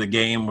get into the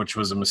game, which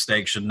was a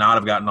mistake. Should not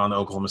have gotten on the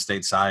Oklahoma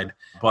State side.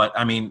 But,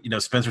 I mean,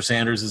 Spencer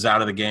Sanders is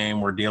out of the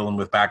game. We're dealing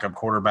with backup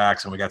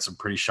quarterbacks, and we got some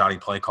pretty shoddy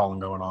play calling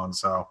going on.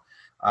 So,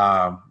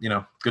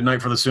 good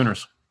night for the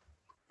Sooners.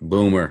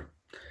 Boomer.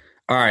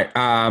 All right.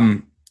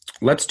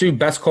 Let's do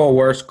best call,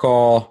 worst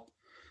call,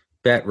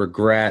 bet,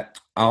 regret.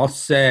 I'll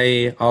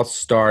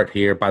start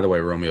here. By the way,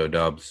 Romeo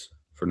Dubs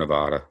for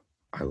Nevada.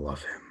 I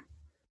love him.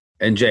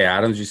 And Jay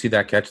Adams, you see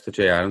that catch that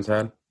Jay Adams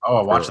had? Oh,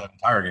 I watched that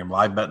entire game.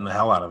 Live betting the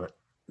hell out of it.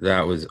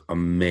 That was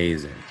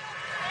amazing.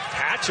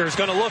 Hatcher's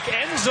going to look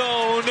end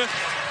zone.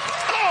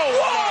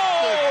 Oh,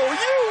 whoa!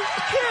 You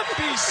can't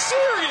be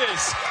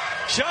serious.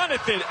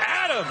 Jonathan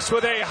Adams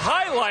with a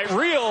highlight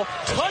reel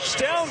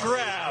touchdown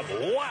grab.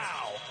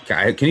 Wow.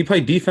 Can he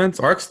play defense?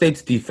 Ark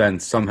State's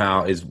defense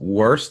somehow is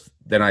worse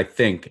than I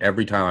think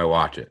every time I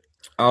watch it.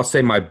 I'll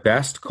say my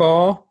best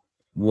call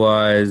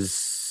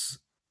was,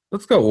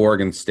 let's go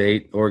Oregon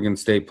State. Oregon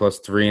State plus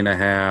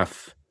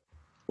 3.5.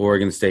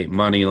 Oregon State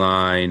money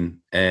line.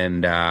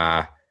 And,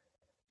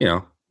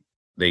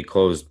 they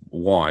closed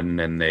one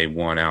and they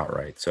won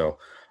outright. So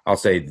I'll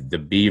say the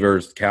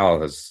Beavers.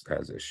 Cal has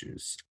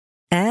issues.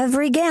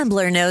 Every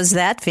gambler knows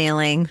that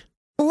feeling.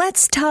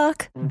 Let's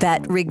talk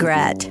bet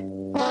regret.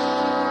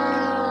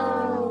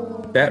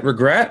 Bet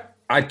regret?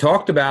 I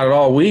talked about it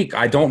all week.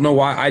 I don't know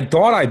why. I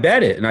thought I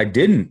bet it, and I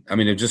didn't. I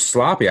mean, it was just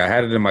sloppy. I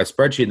had it in my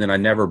spreadsheet, and then I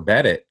never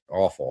bet it.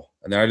 Awful.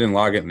 And then I didn't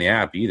log it in the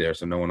app either,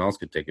 so no one else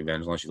could take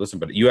advantage unless you listen.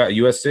 But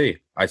USC,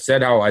 I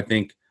said how I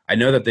think – I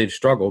know that they've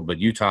struggled, but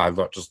Utah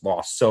just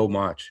lost so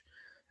much.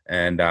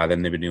 And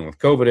then they've been dealing with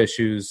COVID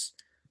issues.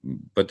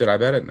 But did I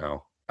bet it?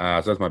 No.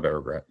 So that's my bet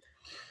regret.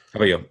 How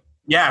about you?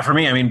 Yeah, for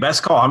me, I mean,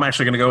 best call. I'm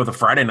actually going to go with the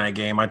Friday night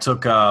game. I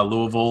took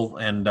Louisville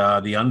and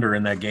the under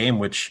in that game,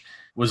 which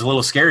was a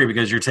little scary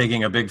because you're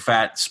taking a big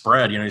fat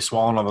spread. You're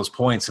swallowing all those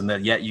points, and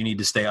that yet you need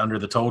to stay under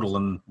the total.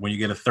 And when you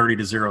get a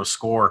 30-0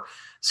 score,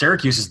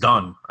 Syracuse is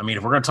done. I mean,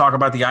 if we're going to talk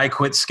about the I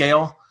quit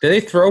scale, they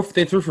threw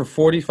for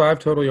 45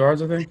 total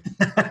yards, I think.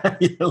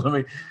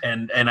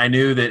 And I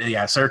knew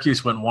that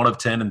Syracuse went 1 of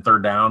 10 in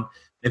third down.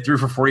 They threw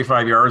for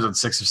 45 yards on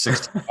 6 of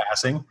 16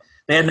 passing.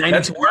 They had 92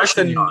 That's worse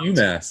than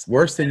UMass.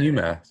 Worse than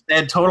UMass. They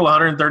had total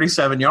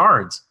 137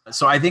 yards.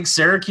 So I think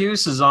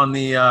Syracuse is on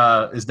the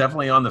is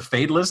definitely on the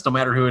fade list, no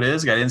matter who it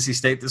is. Got NC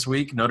State this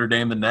week, Notre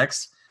Dame the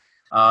next.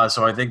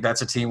 So I think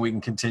that's a team we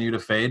can continue to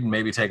fade and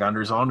maybe take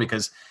unders on,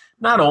 because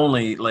not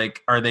only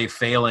are they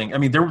failing, I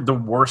mean, they're the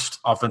worst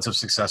offensive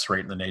success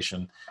rate in the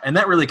nation. And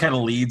that really kind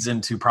of leads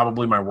into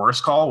probably my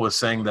worst call, was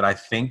saying that I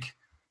think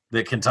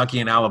that Kentucky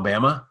and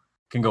Alabama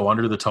can go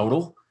under the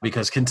total,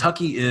 because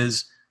Kentucky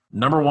is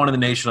number 1 in the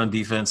nation on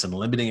defense and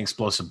limiting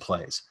explosive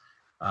plays.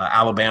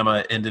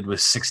 Alabama ended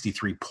with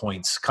 63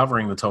 points,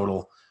 covering the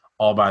total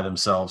all by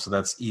themselves. So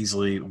that's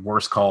easily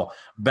worst call.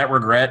 Bet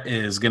regret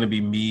is going to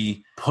be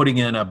me putting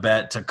in a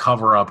bet to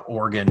cover up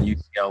Oregon,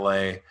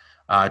 UCLA.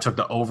 I took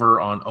the over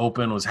on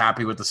open, was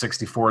happy with the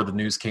 64. The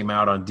news came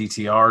out on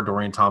DTR,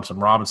 Dorian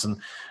Thompson-Robinson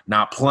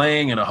not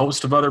playing, and a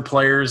host of other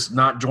players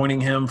not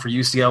joining him for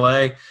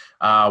UCLA.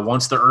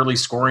 Once the early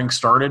scoring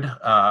started,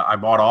 I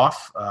bought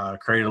off,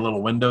 created a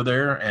little window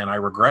there, and I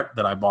regret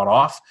that I bought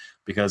off,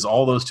 because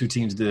all those two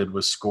teams did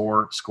was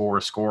score,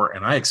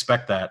 and I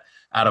expect that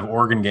out of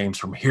Oregon games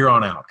from here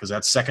on out, because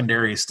that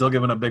secondary is still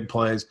giving up big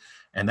plays,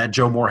 and that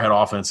Joe Moorhead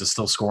offense is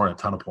still scoring a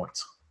ton of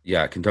points.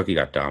 Yeah, Kentucky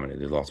got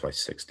dominated. They lost by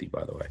 60,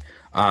 by the way.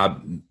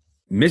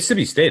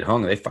 Mississippi State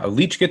hung.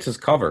 Leach gets his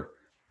cover.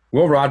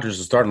 Will Rogers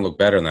is starting to look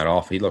better in that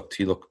off. He looked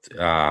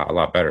a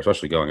lot better,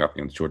 especially going up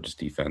against Georgia's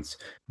defense.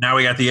 Now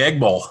we got the Egg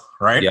Bowl,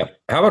 right? Yeah.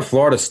 How about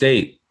Florida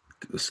State?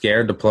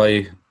 Scared to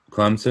play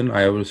Clemson,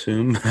 I would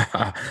assume.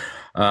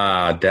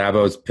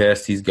 Dabo's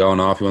pissed. He's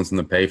going off. He wants them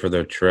to pay for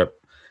their trip.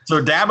 So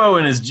Dabo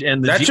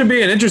that should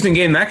be an interesting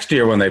game next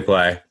year when they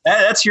play.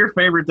 That's your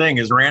favorite thing,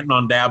 is ranting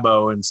on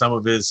Dabo and some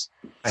of his.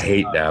 I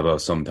hate Dabo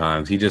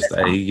sometimes. He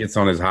gets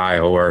on his high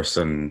horse,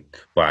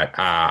 but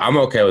I'm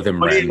okay with him.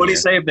 What do you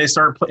say if they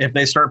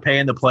start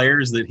paying the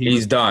players that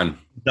he's done?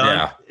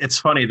 Yeah. It's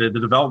funny the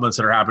developments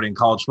that are happening in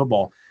college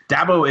football.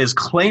 Dabo is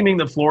claiming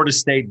that Florida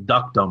State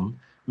ducked them.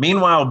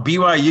 Meanwhile,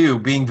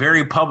 BYU being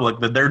very public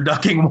that they're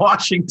ducking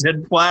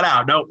Washington flat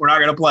out. No, we're not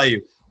going to play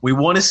you. We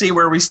want to see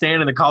where we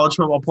stand in the college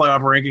football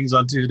playoff rankings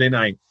on Tuesday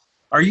night.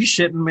 Are you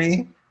shitting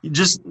me? You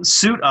just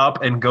suit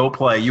up and go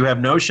play. You have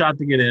no shot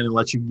to get in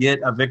unless you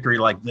get a victory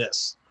like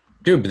this.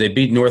 Dude, but they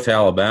beat North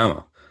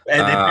Alabama.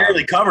 And they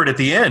barely covered at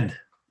the end.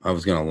 I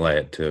was going to lay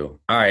it too.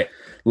 All right,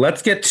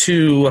 let's get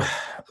to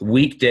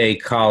weekday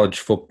college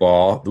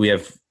football. We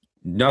have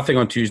nothing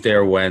on Tuesday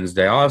or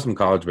Wednesday. I'll have some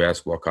college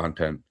basketball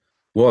content.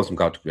 We'll have some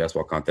college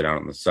basketball content out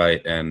on the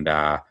site, and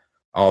I'll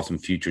have some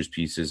futures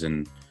pieces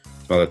and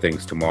some other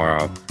things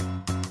tomorrow.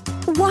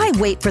 Why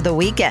wait for the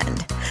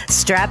weekend?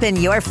 Strap in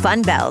your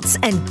fun belts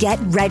and get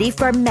ready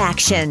for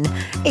Maction.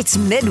 It's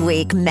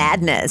midweek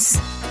madness.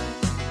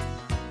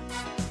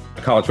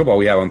 College football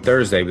we have on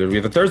Thursday. We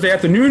have a Thursday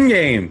afternoon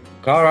game.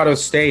 Colorado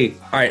State.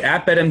 All right,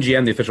 at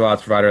BetMGM, the official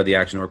odds provider of the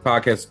Action Network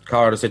podcast,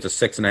 Colorado State's a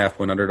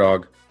 6.5-point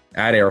underdog.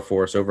 At Air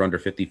Force, over under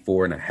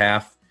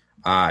 54.5.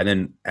 And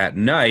then at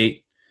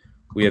night,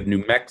 we have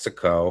New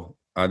Mexico.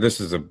 This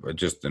is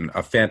just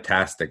a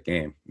fantastic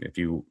game. If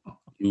you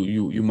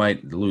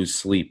might lose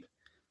sleep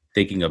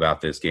thinking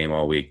about this game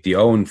all week. The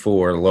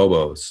 0-4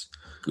 Lobos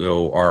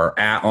are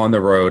on the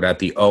road at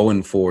the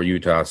 0-4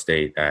 Utah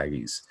State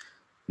Aggies.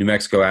 New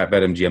Mexico at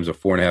BetMGM's a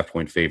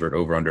 4.5-point favorite,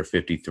 over under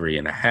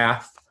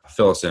 53.5.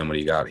 Fill us in. What do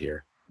you got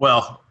here?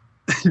 Well,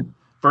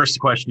 first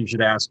question you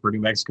should ask for New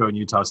Mexico and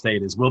Utah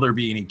State is, will there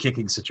be any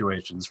kicking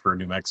situations for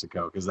New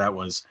Mexico? Because that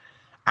was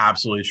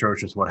absolutely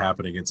atrocious what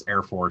happened against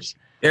Air Force.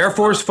 Air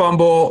Force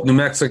fumble, New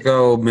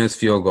Mexico missed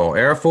field goal.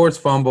 Air Force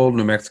fumbled,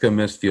 New Mexico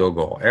missed field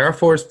goal. Air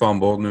Force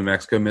fumbled, New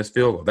Mexico missed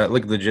field goal. That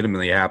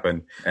legitimately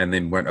happened, and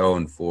then went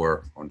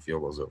 0-4 on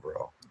field goals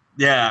overall.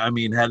 Yeah, I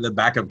mean, had the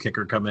backup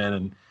kicker come in,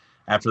 and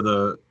after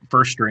the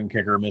first string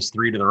kicker missed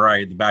 3 to the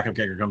right, the backup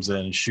kicker comes in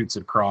and shoots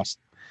it across.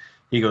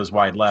 He goes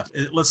wide left.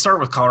 Let's start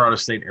with Colorado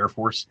State Air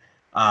Force.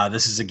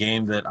 This is a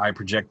game that I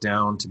project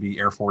down to be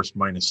Air Force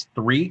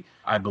 -3.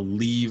 I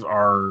believe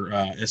our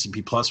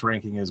S&P Plus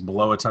ranking is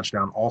below a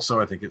touchdown also.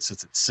 I think it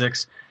sits at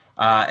 6.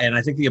 And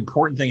I think the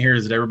important thing here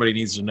is that everybody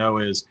needs to know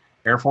is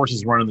Air Force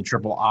is running the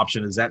triple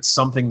option. Is that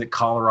something that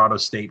Colorado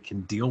State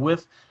can deal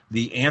with?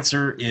 The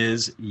answer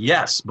is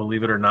yes,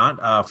 believe it or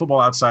not.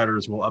 Football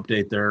Outsiders will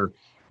update their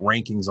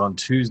rankings on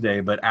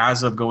Tuesday, but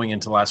as of going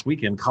into last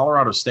weekend,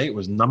 Colorado State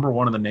was number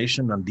 1 in the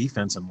nation on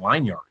defense and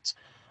line yards.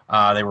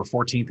 They were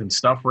 14th in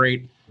stuff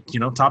rate,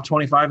 top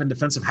 25 in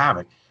defensive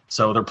havoc.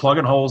 So they're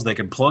plugging holes. They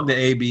can plug the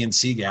A, B, and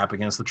C gap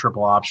against the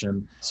triple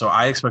option. So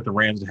I expect the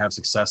Rams to have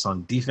success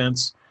on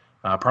defense,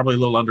 probably a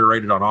little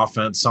underrated on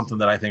offense, something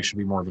that I think should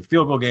be more of a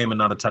field goal game and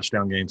not a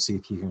touchdown game. See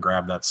if you can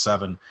grab that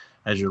 7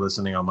 as you're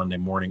listening on Monday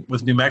morning.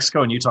 With New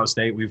Mexico and Utah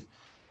State,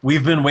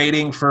 we've been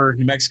waiting for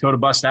New Mexico to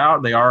bust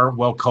out. They are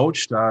well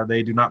coached.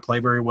 They do not play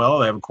very well.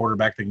 They have a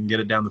quarterback that can get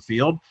it down the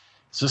field.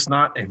 It's just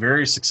not a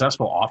very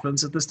successful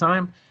offense at this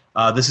time.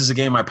 This is a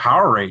game I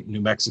power rate New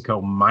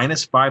Mexico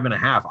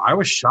 -5.5. I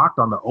was shocked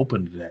on the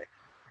open today.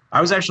 I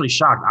was actually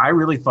shocked. I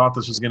really thought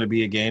this was going to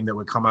be a game that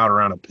would come out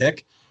around a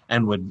pick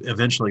and would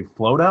eventually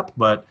float up,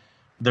 but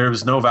there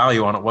was no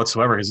value on it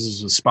whatsoever because this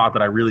is a spot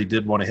that I really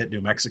did want to hit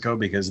New Mexico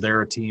because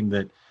they're a team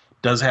that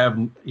does have,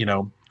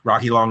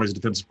 Rocky Long as a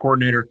defensive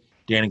coordinator,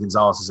 Danny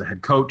Gonzalez as a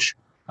head coach.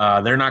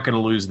 They're not going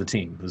to lose the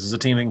team. This is a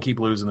team that can keep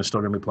losing. They're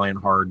still going to be playing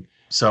hard.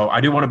 So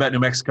I do want to bet New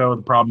Mexico.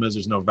 The problem is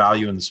there's no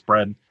value in the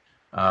spread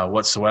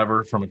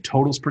whatsoever. From a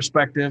totals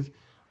perspective,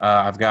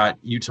 I've got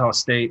Utah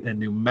State and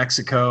New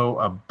Mexico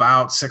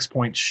about 6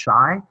 points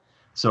shy.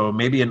 So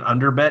maybe an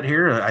under bet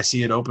here. I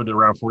see it opened at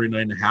around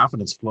 49.5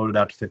 and it's floated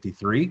out to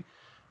 53.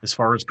 As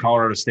far as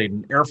Colorado State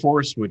and Air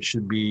Force, which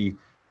should be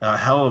a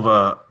hell of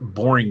a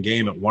boring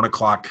game at 1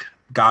 o'clock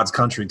God's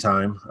country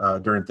time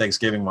during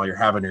Thanksgiving while you're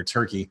having your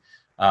turkey.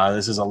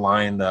 This is a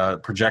line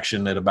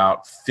projection at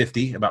about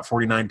 50, about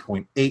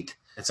 49.8.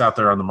 It's out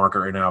there on the market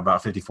right now,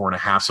 about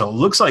 54.5. So it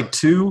looks like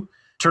 2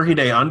 Turkey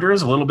Day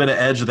unders, a little bit of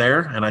edge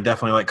there, and I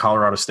definitely like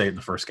Colorado State in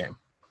the first game.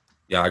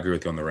 Yeah, I agree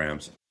with you on the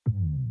Rams.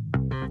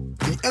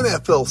 The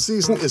NFL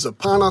season is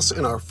upon us,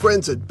 and our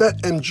friends at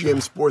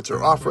BetMGM Sports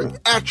are offering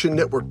Action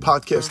Network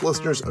podcast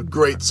listeners a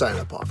great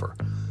sign-up offer.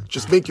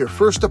 Just make your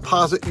first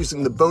deposit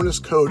using the bonus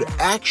code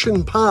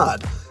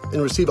ACTIONPOD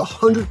and receive a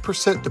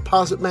 100%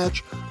 deposit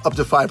match up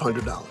to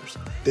 $500.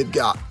 They've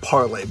got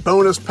parlay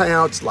bonus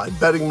payouts, live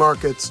betting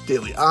markets,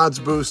 daily odds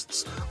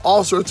boosts,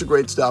 all sorts of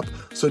great stuff.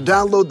 So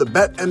download the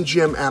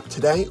BetMGM app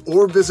today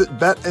or visit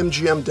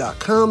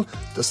BetMGM.com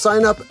to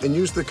sign up and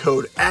use the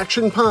code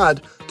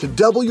ACTIONPOD to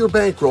double your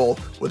bankroll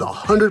with a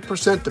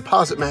 100%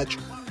 deposit match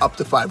up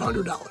to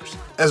 $500.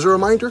 As a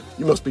reminder,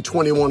 you must be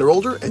 21 or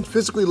older and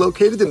physically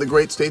located in the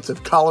great states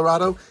of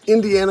Colorado,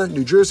 Indiana,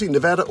 New Jersey,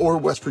 Nevada, or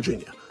West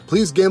Virginia.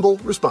 Please gamble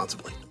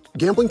responsibly.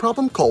 Gambling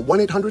problem? Call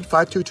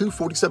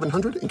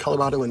 1-800-522-4700 in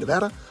Colorado and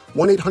Nevada,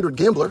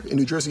 1-800-GAMBLER in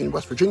New Jersey and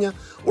West Virginia,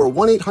 or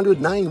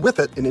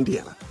 1-800-9-WITH-IT in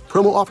Indiana.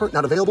 Promo offer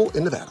not available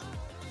in Nevada.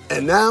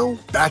 And now,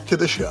 back to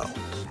the show.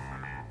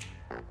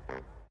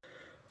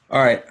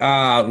 All right,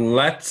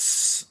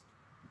 let's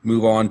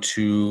move on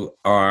to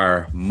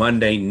our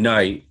Monday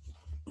night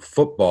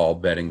football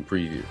betting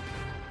preview.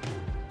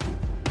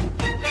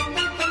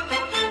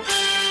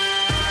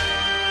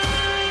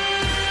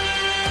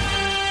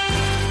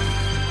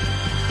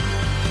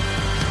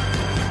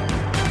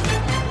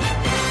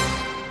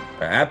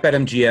 At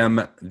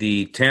BetMGM,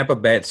 the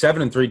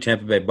 7-3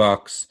 Tampa Bay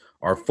Bucks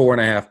are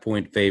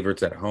 4.5-point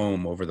favorites at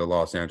home over the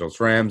Los Angeles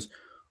Rams,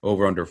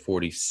 over under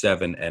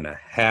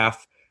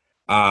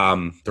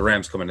 47.5. The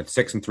Rams come in at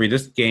 6-3.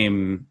 This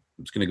game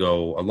is going to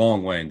go a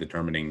long way in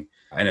determining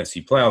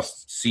NFC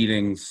playoff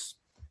seedings,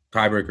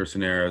 tiebreaker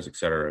scenarios, et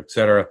cetera, et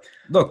cetera.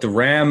 Look, the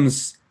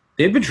Rams,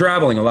 they've been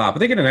traveling a lot, but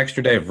they get an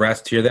extra day of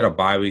rest here. They had a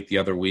bye week the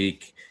other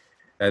week.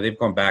 They've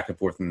gone back and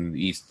forth from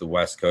the East to the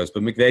West Coast,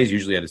 but McVay's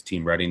usually had his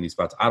team ready in these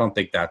spots. I don't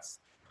think that's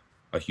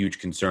a huge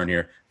concern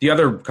here. The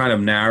other kind of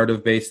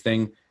narrative-based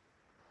thing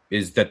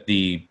is that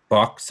the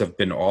Bucs have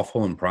been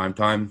awful in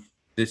primetime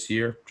this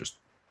year.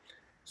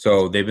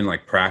 So they've been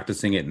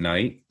practicing at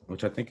night,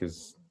 which I think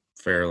is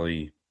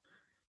fairly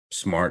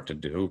smart to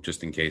do,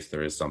 just in case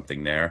there is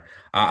something there.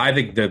 I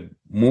think the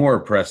more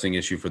pressing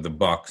issue for the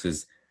Bucs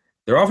is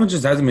their offense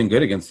just hasn't been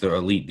good against the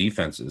elite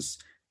defenses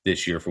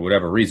this year for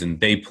whatever reason.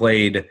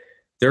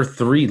 Their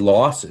 3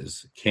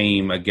 losses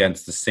came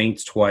against the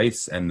Saints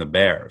twice and the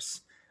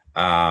Bears,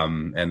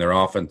 and their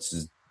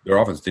offense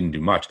didn't do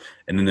much.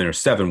 And then their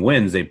 7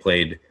 wins, they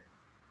played.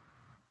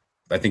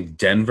 I think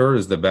Denver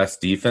is the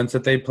best defense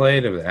that they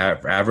played,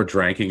 average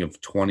ranking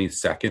of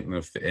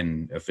 22nd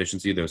in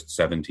efficiency, those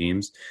 7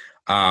 teams.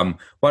 But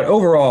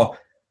overall,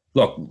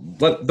 Look,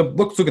 let's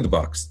look at the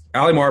Bucs.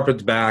 Ali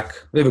Marpet's back.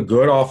 They have a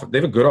good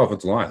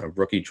offensive line.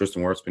 Rookie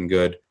Tristan Wirf's been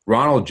good.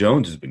 Ronald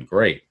Jones has been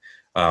great.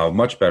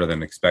 Much better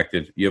than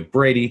expected. You have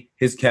Brady,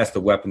 his cast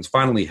of weapons,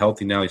 finally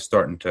healthy now. He's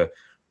starting to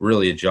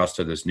really adjust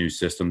to this new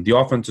system. The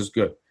offense is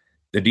good.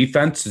 The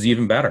defense is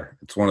even better.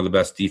 It's one of the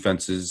best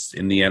defenses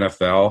in the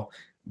NFL.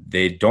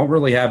 They don't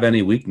really have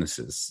any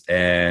weaknesses.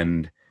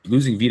 And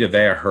losing Vita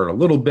Vea hurt a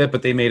little bit,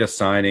 but they made a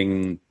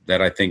signing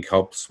that I think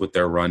helps with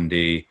their run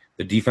D.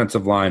 The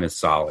defensive line is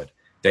solid.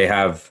 They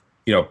have,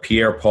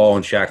 Pierre Paul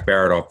and Shaq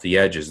Barrett off the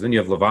edges. Then you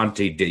have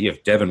Levante, you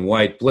have Devin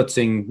White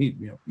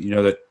blitzing. You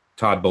know that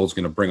Todd Bowles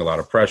going to bring a lot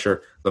of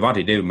pressure.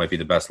 Levante David might be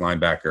the best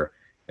linebacker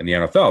in the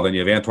NFL. Then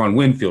you have Antoine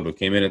Winfield, who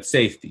came in at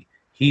safety.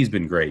 He's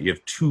been great. You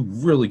have two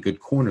really good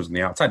corners on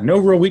the outside. No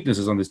real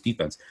weaknesses on this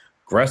defense.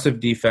 Aggressive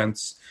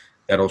defense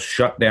that'll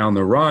shut down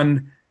the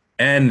run,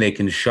 and they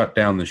can shut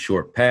down the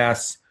short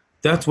pass.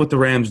 That's what the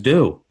Rams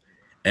do.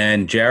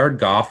 And Jared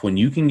Goff, when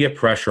you can get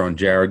pressure on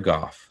Jared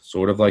Goff,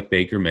 sort of like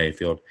Baker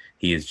Mayfield,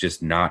 he is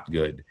just not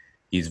good.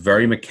 He's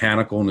very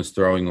mechanical in his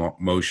throwing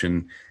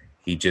motion.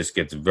 He just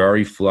gets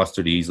very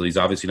flustered easily. He's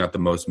obviously not the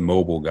most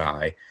mobile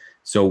guy.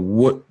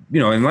 So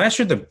and last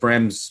year the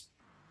Rams,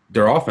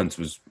 their offense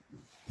was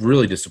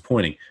really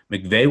disappointing.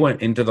 McVay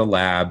went into the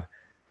lab.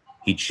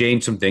 He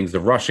changed some things. The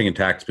rushing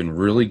attack's been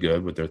really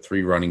good with their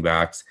 3 running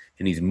backs,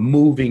 and he's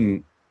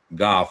moving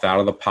Goff out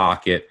of the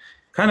pocket,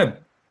 kind of,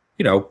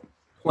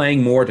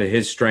 playing more to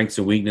his strengths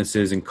and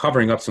weaknesses and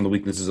covering up some of the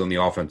weaknesses on the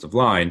offensive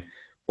line.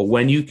 But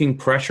when you can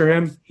pressure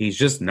him, he's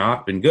just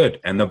not been good,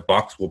 and the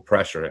Bucs will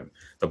pressure him.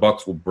 The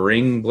Bucs will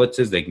bring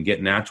blitzes. They can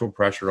get natural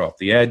pressure off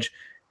the edge,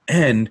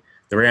 and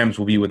the Rams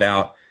will be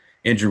without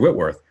Andrew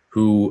Whitworth,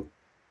 who,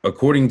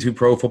 according to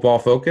Pro Football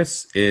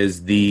Focus,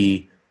 is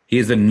the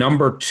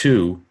number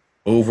 2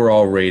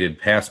 overall rated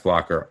pass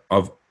blocker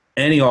of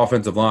any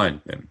offensive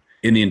lineman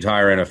in the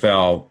entire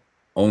NFL.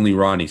 Only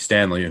Ronnie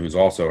Stanley, who's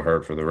also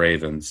hurt for the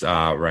Ravens,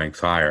 ranks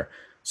higher.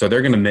 So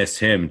they're going to miss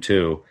him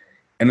too.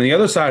 And on the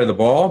other side of the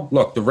ball,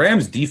 look, the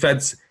Rams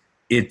defense,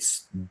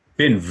 it's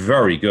been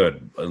very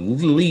good,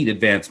 elite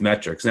advanced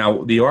metrics.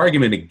 Now, the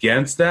argument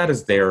against that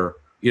is their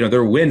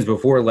wins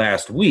before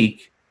last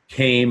week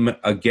came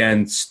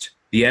against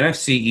the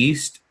NFC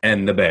East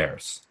and the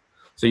Bears.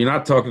 So you're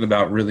not talking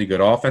about really good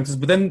offenses,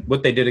 but then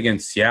what they did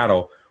against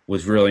Seattle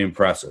was really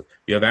impressive.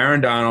 You have Aaron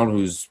Donald,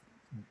 who's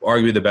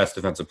arguably the best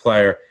defensive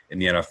player in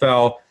the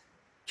NFL.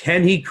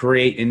 Can he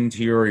create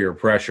interior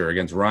pressure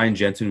against Ryan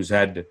Jensen, who's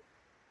had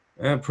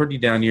a pretty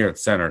down year at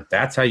center?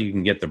 That's how you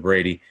can get to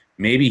Brady.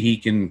 Maybe he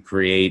can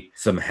create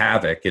some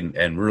havoc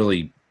and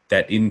really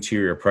that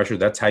interior pressure.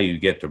 That's how you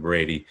get to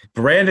Brady.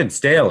 Brandon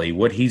Staley,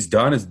 what he's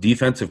done as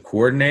defensive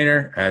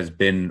coordinator has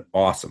been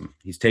awesome.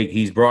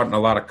 He's brought in a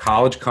lot of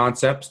college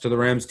concepts to the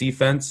Rams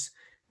defense,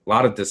 a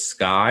lot of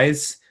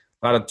disguise,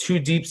 a lot of 2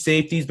 deep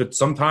safeties, but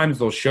sometimes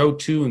they'll show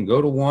 2 and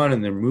go to 1,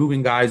 and they're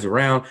moving guys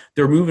around.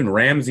 They're moving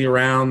Ramsey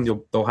around.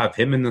 They'll have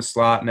him in the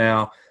slot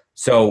now.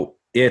 So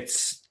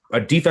it's a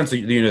defense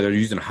that, they're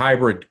using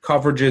hybrid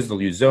coverages.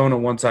 They'll use zone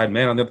on one side,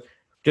 man on the other.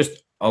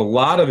 Just a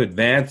lot of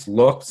advanced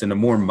looks in a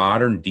more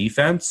modern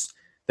defense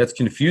that's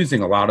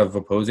confusing a lot of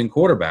opposing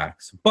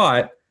quarterbacks.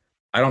 But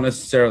I don't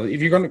necessarily,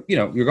 if you're going to,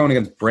 you're going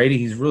against Brady,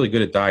 he's really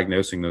good at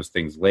diagnosing those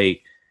things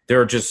late. There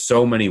are just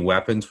so many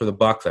weapons for the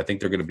Bucs. I think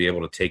they're going to be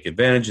able to take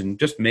advantage and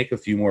just make a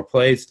few more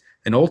plays.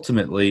 And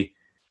ultimately,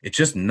 it's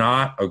just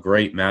not a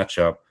great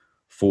matchup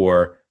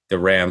for the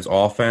Rams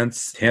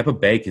offense. Tampa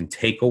Bay can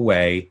take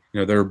away,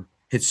 they're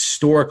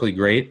historically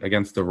great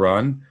against the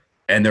run,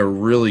 and they're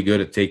really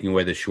good at taking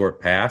away the short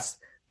pass.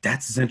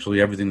 That's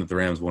essentially everything that the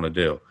Rams want to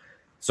do.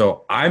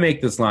 So I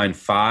make this line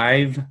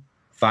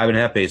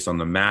 5.5 based on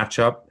the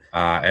matchup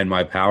and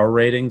my power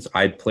ratings.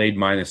 I played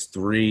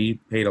 -3,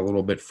 paid a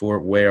little bit for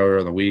it way earlier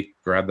in the week.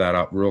 Grab that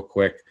up real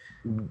quick.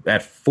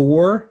 At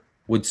 4,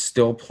 would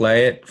still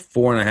play it.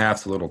 4.5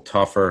 is a little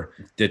tougher.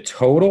 The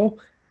total,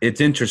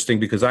 it's interesting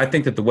because I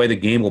think that the way the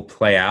game will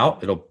play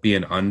out, it'll be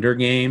an under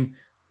game.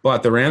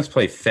 But the Rams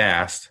play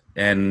fast,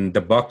 and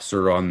the Bucs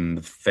are on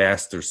the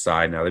faster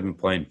side now. They've been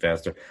playing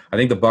faster. I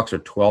think the Bucs are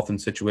 12th in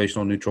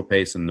situational neutral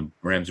pace, and the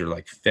Rams are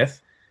like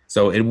 5th.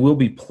 So it will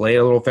be played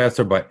a little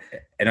faster,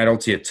 and I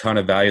don't see a ton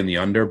of value in the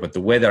under. But the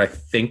way that I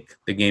think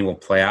the game will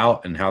play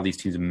out and how these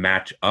teams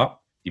match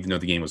up, even though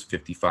the game was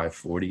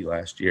 55-40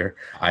 last year,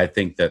 I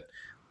think that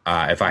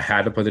if I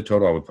had to play the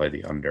total, I would play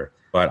the under.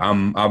 But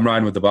I'm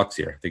riding with the Bucs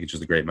here. I think it's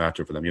just a great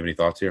matchup for them. You have any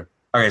thoughts here?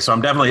 Okay, so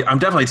I'm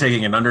definitely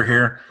taking an under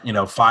here.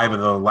 5 of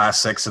the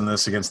last 6 in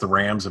this against the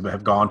Rams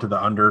have gone to the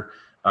under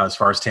as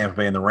far as Tampa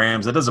Bay and the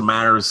Rams. It doesn't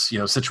matter,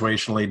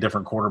 situationally,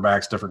 different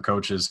quarterbacks, different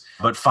coaches.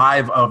 But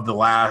 5 of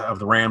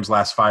the Rams'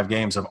 last 5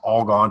 games have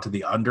all gone to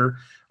the under.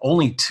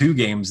 Only 2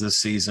 games this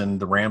season,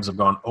 the Rams have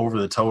gone over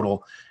the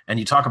total. And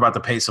you talk about the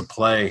pace of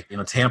play.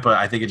 Tampa,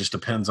 I think it just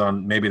depends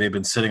on maybe they've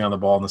been sitting on the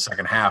ball in the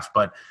second half,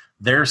 but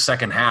their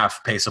second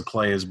half pace of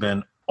play has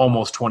been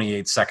almost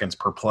 28 seconds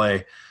per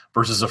play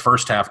versus a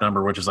first half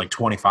number, which is like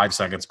 25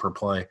 seconds per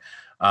play.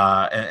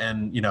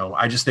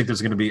 I just think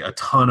there's going to be a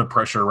ton of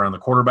pressure around the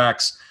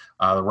quarterbacks.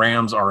 The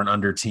Rams are an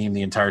under team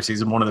the entire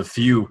season. One of the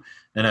few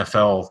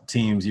NFL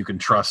teams you can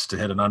trust to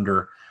hit an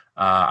under.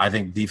 I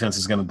think defense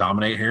is going to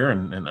dominate here,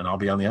 and I'll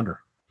be on the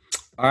under.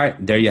 All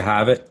right, there you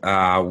have it.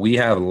 We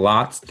have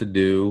lots to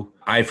do.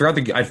 I forgot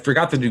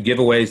to do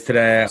giveaways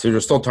today, so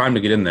there's still time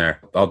to get in there.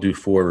 I'll do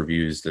 4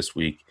 reviews this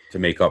week to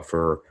make up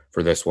for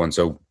this one.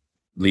 So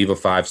leave a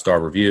 5-star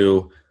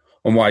review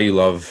on why you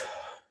love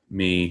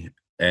me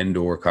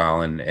and/or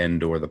Colin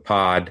and/or the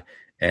pod,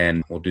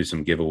 and we'll do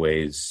some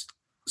giveaways.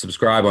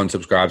 Subscribe,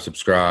 unsubscribe,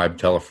 subscribe.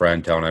 Tell a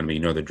friend, tell an enemy. You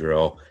know the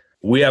drill.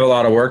 We have a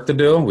lot of work to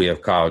do. We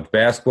have college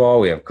basketball.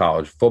 We have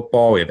college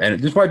football. And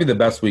this might be the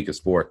best week of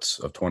sports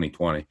of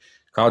 2020.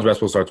 College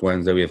basketball starts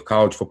Wednesday. We have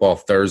college football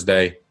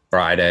Thursday,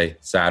 Friday,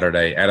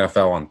 Saturday,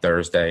 NFL on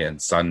Thursday,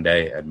 and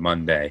Sunday and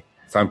Monday.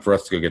 It's time for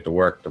us to go get to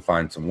work to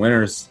find some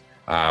winners.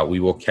 We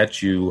will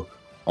catch you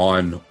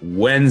on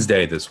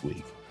Wednesday this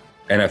week,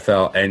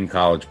 NFL and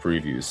college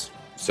previews.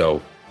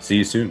 So see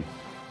you soon.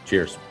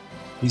 Cheers.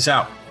 Peace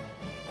out.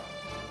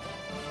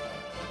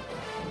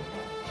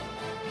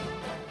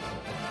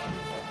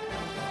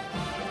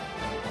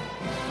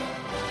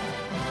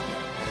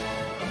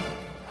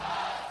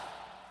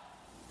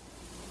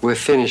 We're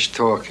finished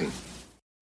talking.